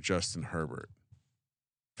comparison for Justin Herbert.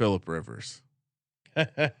 Phillip Rivers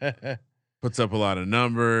puts up a lot of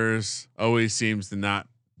numbers. Always seems to not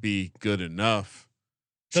be good enough.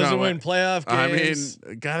 Doesn't win playoff games. I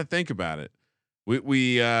mean, got to think about it.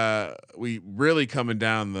 We really coming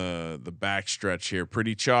down the back stretch here.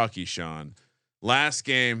 Pretty chalky, Sean. Last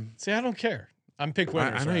game. See, I don't care. I'm pick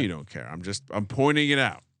winners. I know you don't care. I'm pointing it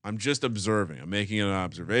out. I'm just observing. I'm making an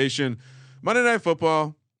observation. Monday Night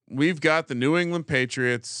Football. We've got the New England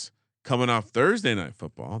Patriots coming off Thursday Night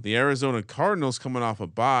Football. The Arizona Cardinals coming off a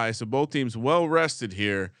bye. So both teams well rested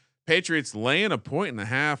here. Patriots laying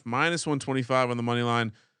 1.5, minus 125 on the money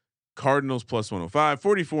line. Cardinals plus 105.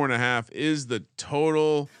 44.5 is the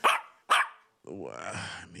total.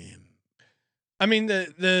 I mean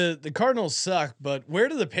the Cardinals suck, but where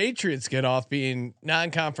do the Patriots get off being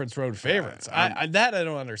non-conference road favorites? I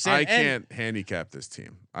don't understand. I can't handicap this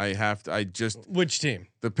team. Which team?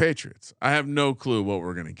 The Patriots. I have no clue what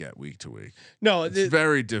we're gonna get week to week. No, it's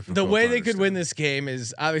very difficult. The way they could win this game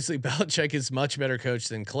is obviously Belichick is much better coach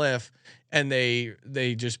than Cliff, and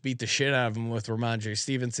they just beat the shit out of him with Ramondre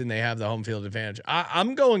Stevenson. They have the home field advantage.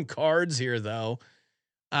 I'm going Cards here though.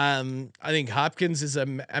 I think Hopkins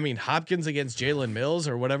Hopkins against Jalen Mills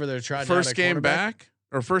or whatever they're trying. First game back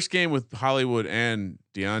or first game with Hollywood and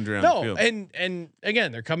DeAndre on the field. and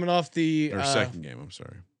again they're coming off the second game. I'm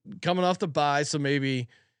sorry, coming off the bye, so maybe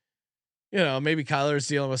Kyler's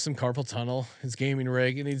dealing with some carpal tunnel. His gaming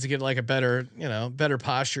rig, he needs to get like a better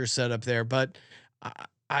posture set up there. But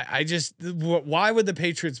I just why would the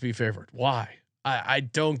Patriots be favored? Why? I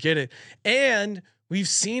don't get it. And we've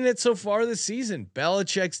seen it so far this season.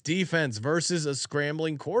 Belichick's defense versus a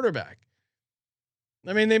scrambling quarterback.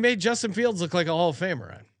 I mean, they made Justin Fields look like a Hall of Famer.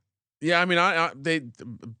 Right? Yeah, I mean,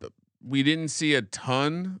 we didn't see a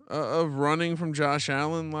ton of running from Josh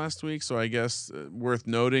Allen last week, so I guess worth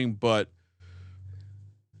noting. But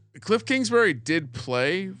Cliff Kingsbury did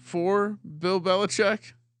play for Bill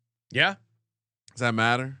Belichick. Yeah, does that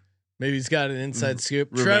matter? Maybe he's got an inside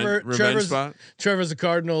scoop. Trevor's a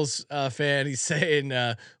Cardinals fan. He's saying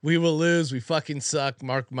we will lose. We fucking suck.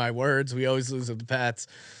 Mark my words. We always lose with the Pats.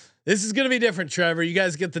 This is gonna be different, Trevor. You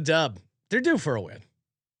guys get the dub. They're due for a win.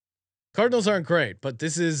 Cardinals aren't great, but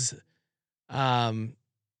this is, I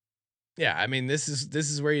mean, this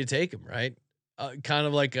is where you take them, right? Kind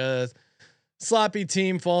of like a sloppy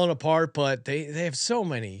team falling apart, but they have so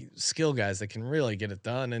many skill guys that can really get it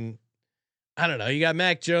done. And I don't know. You got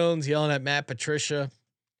Mac Jones yelling at Matt Patricia,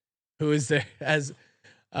 who is there as,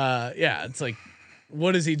 it's like,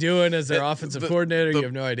 what is he doing as their offensive coordinator? You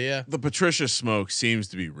have no idea. The Patricia smoke seems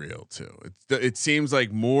to be real too. It seems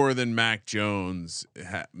like more than Mac Jones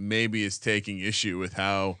maybe is taking issue with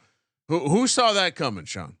how. Who saw that coming,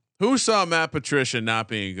 Sean? Who saw Matt Patricia not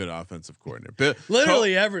being a good offensive coordinator?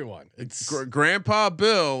 Literally everyone. It's Grandpa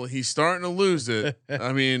Bill. He's starting to lose it.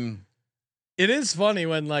 I mean, it is funny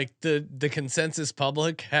when like the consensus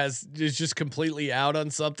public is just completely out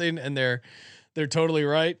on something and they're totally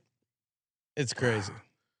right. It's crazy.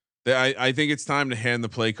 I think it's time to hand the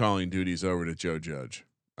play calling duties over to Joe Judge.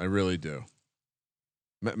 I really do.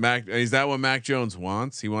 Mac, is that what Mac Jones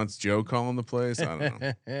wants? He wants Joe calling the plays. I don't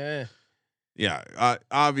know. Yeah,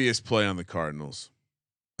 obvious play on the Cardinals.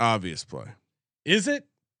 Obvious play. Is it?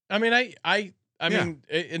 I mean, I mean,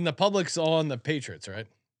 in the public's all on the Patriots, right?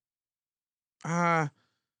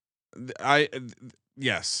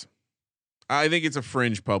 Yes. I think it's a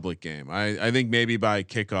fringe public game. I think maybe by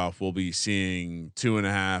kickoff we'll be seeing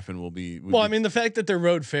 2.5, and we'll be. I mean, the fact that they're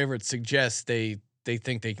road favorites suggests they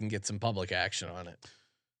think they can get some public action on it.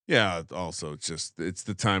 Yeah. Also, it's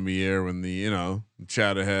the time of year when the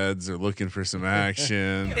Chatterheads are looking for some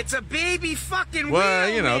action. It's a baby fucking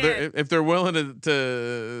Well, wheel, man. if they're willing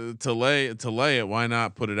to lay it, why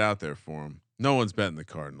not put it out there for them? No one's betting the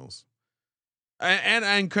Cardinals.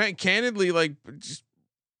 And candidly, like, just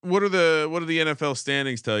what do the NFL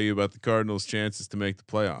standings tell you about the Cardinals' chances to make the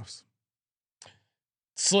playoffs?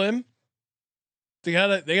 Slim. They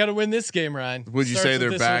gotta win this game, Ryan. Would you say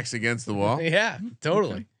their backs against the wall? Yeah,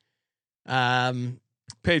 totally.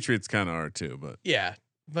 Patriots kind of are too, but yeah,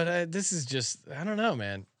 but this is just, I don't know,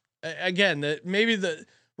 man. Again, maybe the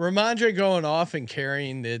Ramondre going off and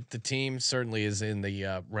carrying the team certainly is in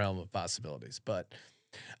the realm of possibilities, but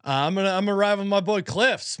I'm gonna ride with my boy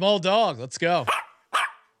Cliff, small dog. Let's go.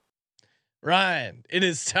 Ryan, it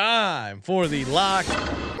is time for the Lock,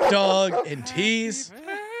 Dog, and Tease,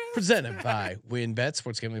 presented by WinBet,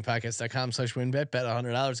 sportsgamblingpodcast.com/WinBet. Bet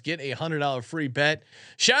 $100, get a $100 free bet.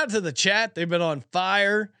 Shout out to the chat. They've been on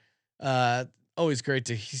fire. Always great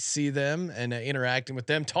to see them and interacting with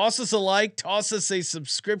them. Toss us a like, toss us a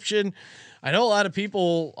subscription. I know a lot of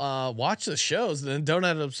people watch the shows and don't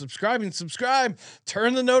end up subscribing. Subscribe,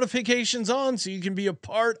 turn the notifications on so you can be a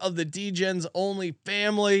part of the DGens only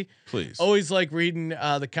family. Please. Always like reading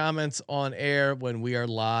the comments on air when we are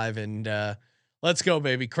live. And let's go,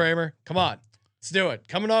 baby. Kramer, come on. Let's do it.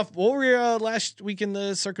 Coming off, what were we last week in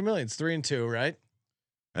the Circa Millions? 3-2, right?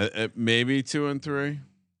 Maybe 2-3.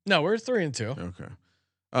 No, we're 3-2.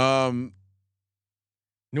 Okay.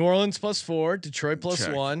 New Orleans +4, Detroit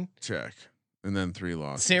 +1. Check. And then 3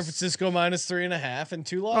 losses. San Francisco -3.5 and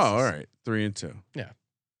 2 losses. Oh, all right. 3-2. Yeah.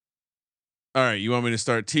 All right. You want me to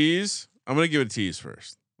start tease? I'm going to give it a tease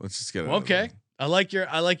first. Let's just get it. Okay. I like your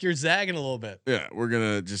zagging a little bit. Yeah. We're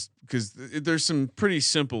going to just, because there's some pretty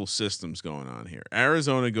simple systems going on here.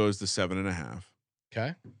 Arizona goes to 7.5.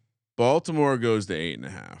 Okay. Baltimore goes to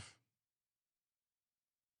 8.5.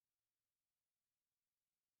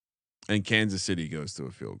 And Kansas City goes to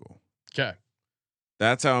a field goal. Okay.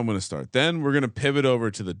 That's how I'm going to start. Then we're going to pivot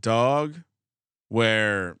over to the dog,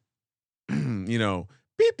 where, beep,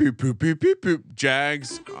 beep, boop, beep, beep, boop.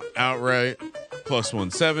 Jags outright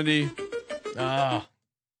 +170.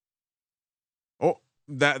 Oh,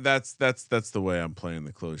 that's the way I'm playing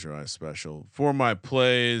the close your eyes special. For my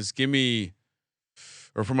plays,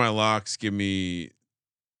 for my locks, San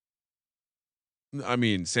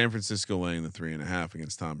Francisco laying the 3.5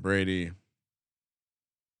 against Tom Brady.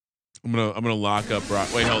 I'm gonna lock up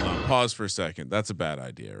Brock. Wait, hold on. Pause for a second. That's a bad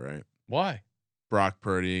idea, right? Why? Brock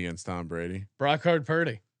Purdy against Tom Brady. Brock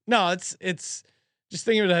Purdy. No, it's just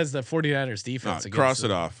think of it as the 49ers defense. Cross it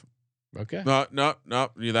off. Okay. No.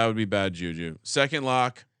 Yeah, that would be bad juju. Second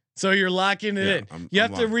lock. So you're locking it in. You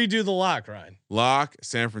have to redo the lock, Ryan. Lock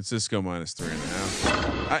San Francisco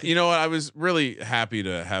 -3.5. You know what? I was really happy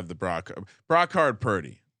to have the Brock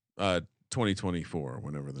Purdy 2024,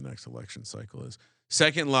 whenever the next election cycle is.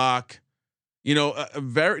 Second lock,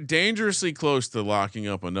 very dangerously close to locking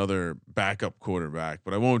up another backup quarterback,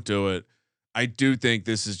 but I won't do it. I do think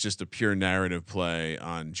this is just a pure narrative play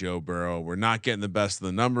on Joe Burrow. We're not getting the best of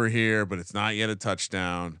the number here, but it's not yet a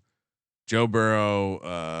touchdown. Joe Burrow,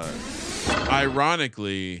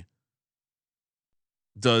 ironically,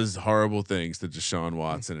 does horrible things to Deshaun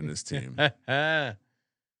Watson and his team.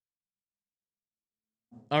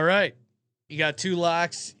 All right. You got 2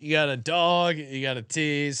 locks. You got a dog. You got a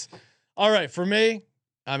tease. All right. For me,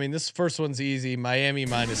 this first one's easy. Miami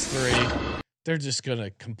 -3. they're just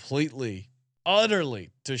gonna completely, utterly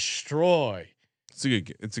destroy It's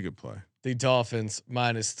a good play. the Dolphins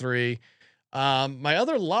 -3. My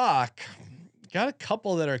other lock, got a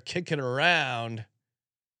couple that are kicking around.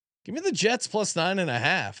 Give me the Jets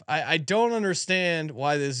 +9.5. I don't understand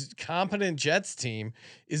why this competent Jets team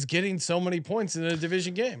is getting so many points in a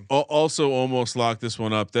division game. Also, almost locked this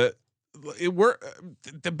one up. The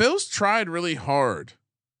Bills tried really hard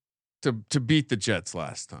to beat the Jets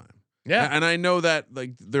last time. Yeah, And I know that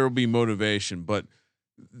like there will be motivation, but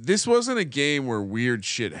this wasn't a game where weird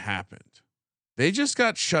shit happened. They just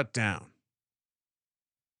got shut down.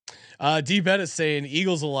 D Bet is saying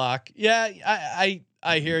Eagles a lock. Yeah,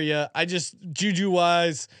 I hear you. I just juju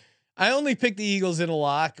wise, I only pick the Eagles in a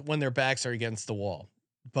lock when their backs are against the wall.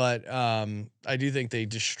 But I do think they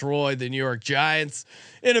destroyed the New York Giants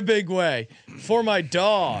in a big way. For my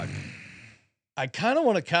dog, I kind of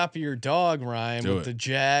want to copy your dog, Ryan, with the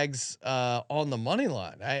Jags on the money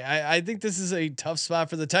line. I think this is a tough spot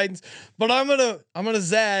for the Titans, but I'm gonna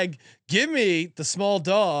zag. Give me the small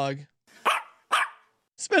dog.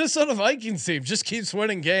 This Minnesota Vikings team just keeps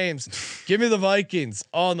winning games. Give me the Vikings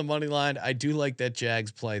on the money line. I do like that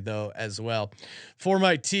Jags play though as well. For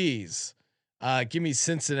my tees, give me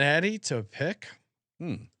Cincinnati to pick.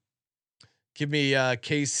 Give me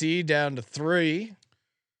KC down to 3.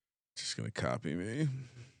 Just gonna copy me.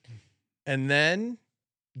 And then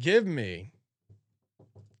give me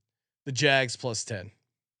the Jags +10.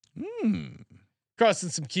 Crossing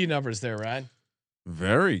some key numbers there, Ryan.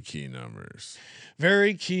 Very key numbers.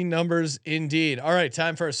 Very key numbers indeed. All right,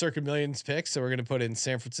 time for our Circa Millions pick. So we're going to put in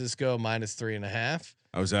San Francisco -3.5.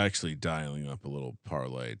 I was actually dialing up a little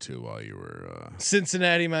parlay too while you were.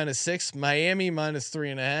 Cincinnati -6. Miami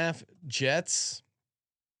 -3.5. Jets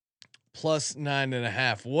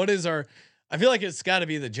 +9.5. What is our? I feel like it's got to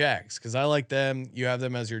be the Jags because I like them. You have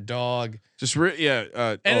them as your dog. Just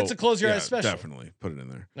and it's a close your eyes special. Definitely put it in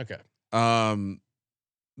there. Okay.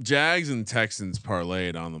 Jags and Texans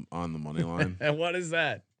parlayed on the money line. And what is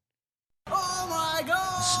that? Oh my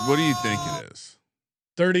God. What do you think it is?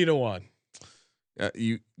 30-1.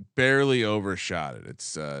 You barely overshot it.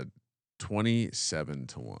 It's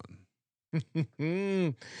 27-1.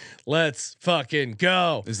 Let's fucking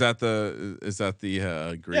go. Is that the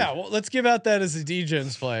agree? Yeah, well, let's give out that as a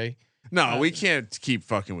DGens play. No, we can't keep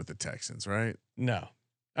fucking with the Texans, right? No.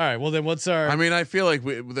 All right. Well, then what's our? I mean, I feel like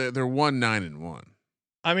they're 1-9-1.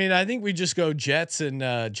 I mean, I think we just go Jets and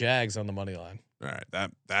Jags on the money line. All right,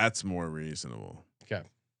 that's more reasonable. Okay,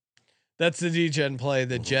 that's the DGen play.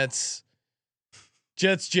 The Jets,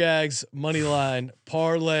 Jags money line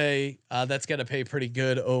parlay. That's gonna pay pretty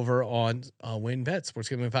good over on WinBet.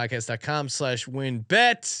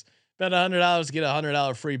 SportsGamblingPodcast.com/WinBet. Bet $100, get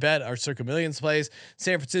 $100 free bet. Our Circa Millions plays: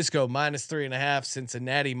 San Francisco -3.5,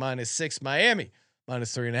 Cincinnati -6, Miami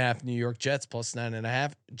 -3.5, New York Jets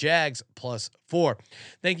 +9.5, Jags +4.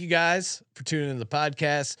 Thank you guys for tuning in to the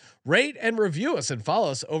podcast. Rate and review us and follow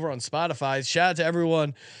us over on Spotify. Shout out to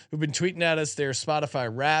everyone who've been tweeting at us their Spotify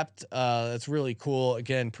Wrapped. That's really cool.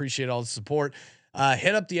 Again, appreciate all the support.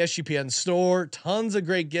 Hit up the SGPN store. Tons of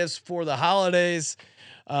great gifts for the holidays.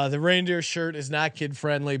 The reindeer shirt is not kid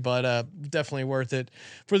friendly, but definitely worth it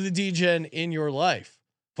for the DGen in your life.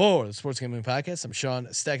 For the Sports Gambling Podcast, I'm Sean,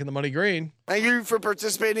 stacking the money green. Thank you for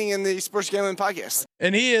participating in the Sports Gambling Podcast.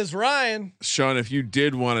 And he is Ryan. Sean, if you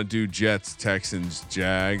did want to do Jets, Texans,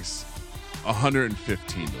 Jags,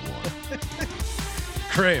 115-1.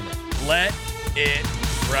 Kramer, let it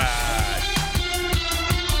ride.